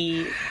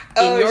be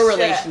in your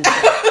relationship?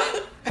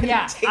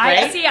 Yeah,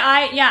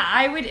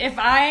 I would, if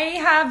I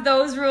have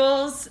those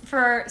rules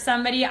for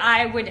somebody,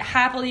 I would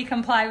happily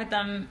comply with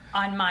them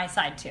on my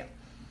side too.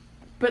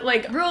 But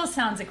like, rules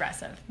sounds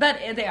aggressive, but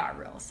they are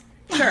rules.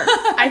 Sure.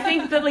 I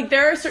think that like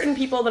there are certain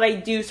people that I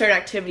do certain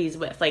activities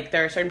with. Like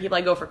there are certain people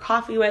I go for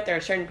coffee with. There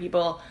are certain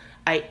people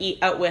I eat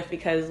out with,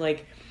 because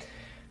like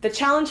the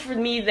challenge for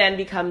me then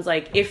becomes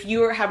like, if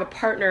you have a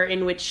partner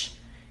in which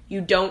you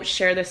don't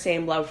share the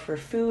same love for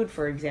food,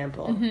 for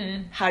example,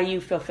 how do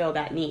you fulfill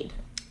that need?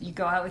 You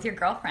go out with your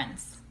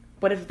girlfriends.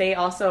 What if they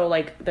also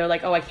like, they're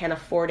like, oh, I can't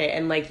afford it,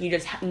 and like you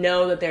just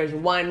know that there's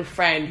one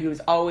friend who's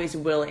always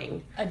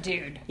willing. A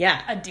dude.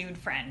 Yeah. A dude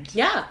friend.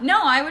 Yeah. No,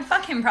 I would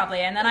fuck him probably,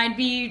 and then I'd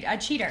be a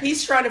cheater.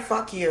 He's trying to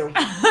fuck you.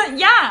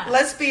 Yeah.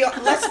 Let's be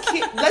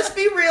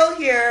real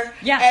here.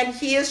 Yeah. And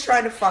he is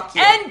trying to fuck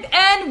you.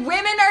 And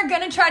women are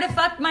gonna try to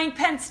fuck Mike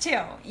Pence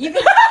too.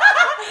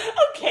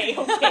 Okay.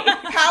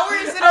 Power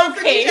is an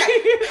aphrodisiac.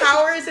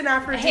 Power is an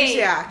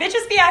aphrodisiac. Hey,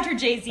 bitches be after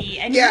Jay-Z,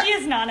 and Yeah. he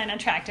is not an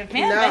attractive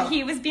man, No. but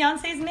he was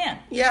Beyonce's man.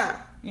 Yeah.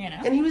 You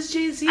know. And he was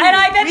Jay-Z. And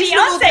I bet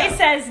Reasonable Beyonce doubt.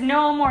 says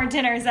no more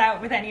dinners out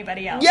with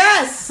anybody else.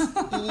 Yes.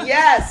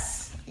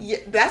 Yes. Yeah,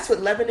 that's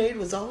what Lemonade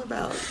was all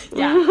about.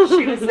 Yeah.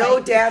 She was No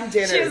like, damn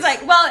dinners. she was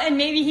like, well, and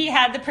maybe he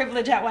had the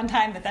privilege at one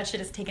time, but that shit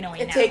is taken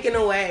away now. Taken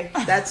away.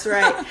 That's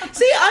right.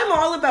 See, I'm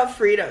all about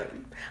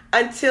freedom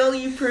until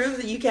you prove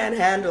that you can't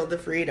handle the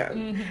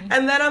freedom. Mm-hmm.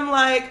 And then I'm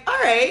like, all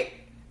right,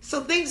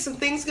 so some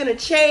things gonna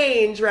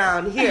change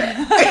around here. You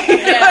know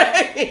what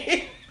I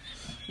mean?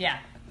 Yeah.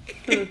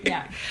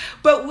 Yeah.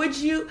 But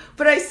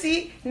I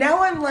see,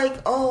 now I'm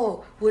like,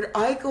 oh, would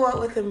I go out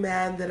with a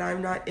man that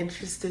I'm not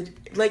interested,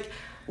 like,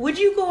 would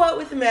you go out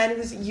with a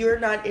man you're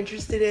not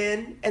interested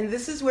in? And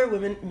this is where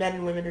men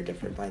and women are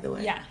different, by the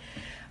way. Yeah.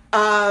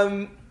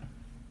 I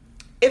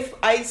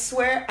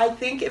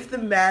think if the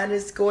man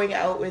is going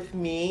out with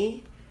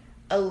me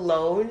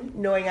alone,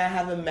 knowing I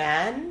have a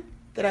man,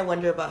 then I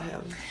wonder about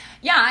him.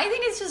 Yeah, I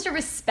think it's just a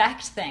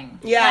respect thing.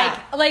 Yeah.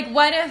 Like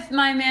what if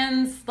my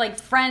man's like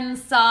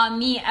friends saw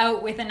me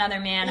out with another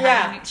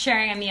man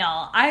sharing a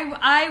meal?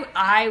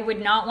 I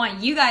would not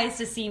want you guys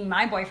to see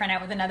my boyfriend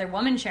out with another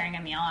woman sharing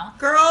a meal.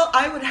 Girl,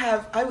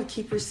 I would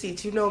keep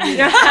receipts. You know me.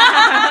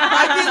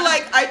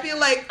 I'd be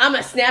like, I'm a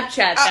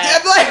Snapchat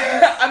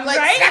that. I'm like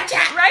right?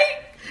 Snapchat. Right?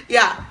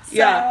 Yeah.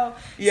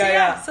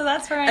 So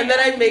that's where and then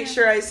I make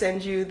sure I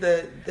send you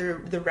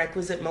the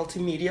requisite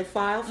multimedia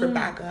file for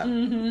backup.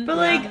 Mm-hmm.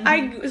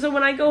 But so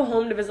when I go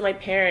home to visit my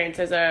parents,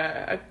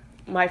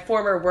 my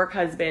former work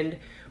husband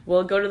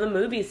will go to the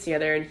movies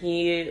together, and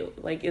he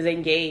like is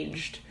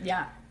engaged.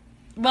 Yeah.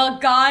 Well,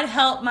 God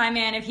help my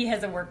man if he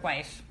has a work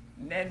wife.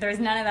 There's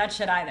none of that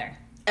shit either.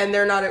 And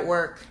they're not at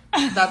work.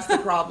 That's the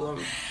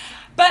problem.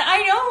 But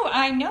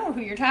I know who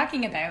you're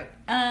talking about.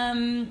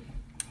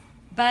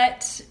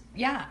 But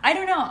yeah, I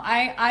don't know.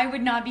 I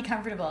would not be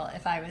comfortable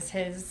if I was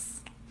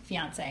his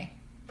fiance.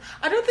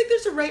 I don't think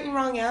there's a right and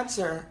wrong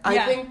answer.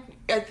 Yeah.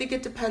 I think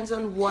it depends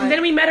on what. And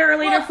then we met her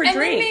later for and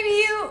drinks. Then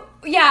maybe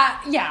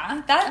that.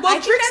 Well, I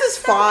think drinks that's is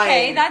fine.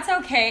 Okay, that's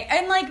okay.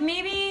 And like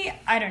maybe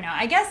I don't know.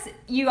 I guess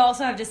you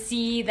also have to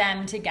see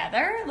them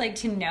together, like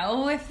to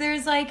know if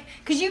there's like,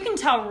 because you can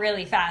tell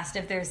really fast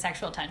if there's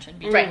sexual tension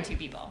between two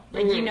people.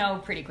 Like you know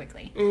pretty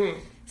quickly. Mm-hmm.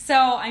 So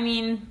I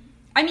mean,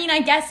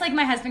 I guess like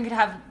my husband could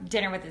have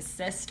dinner with his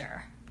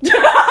sister.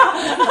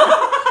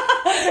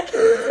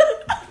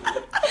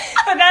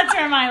 But that's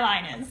where my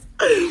line is.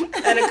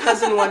 And a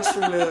cousin once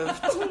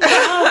removed.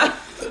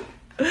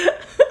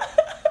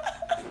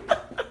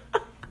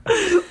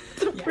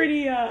 It's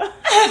pretty. So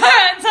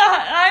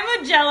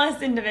I'm a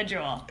jealous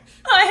individual.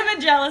 I am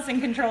a jealous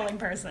and controlling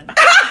person.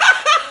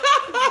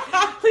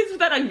 Please put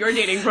that on your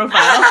dating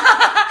profile.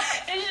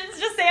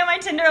 Just say on my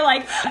Tinder,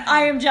 like,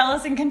 I am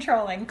jealous and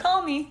controlling.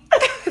 Call me.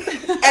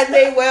 And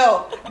they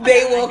will.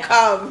 They will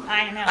come.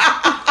 I know.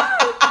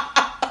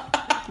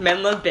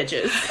 Men love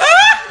bitches.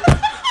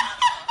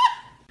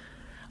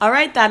 All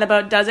right, that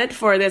about does it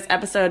for this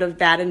episode of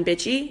Bad and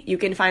Bitchy. You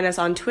can find us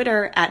on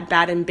Twitter at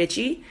Bad and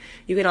Bitchy.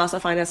 You can also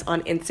find us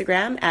on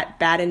Instagram at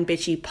Bad and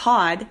Bitchy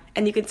Pod.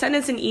 And you can send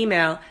us an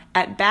email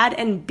at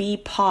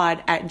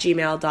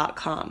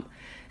badandbpod@gmail.com.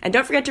 And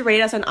don't forget to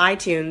rate us on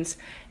iTunes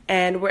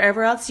and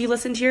wherever else you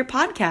listen to your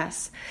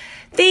podcasts.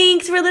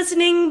 Thanks for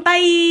listening.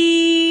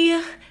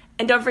 Bye.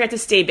 And don't forget to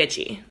stay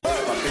bitchy. My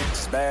bitch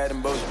is bad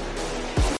and bullshit.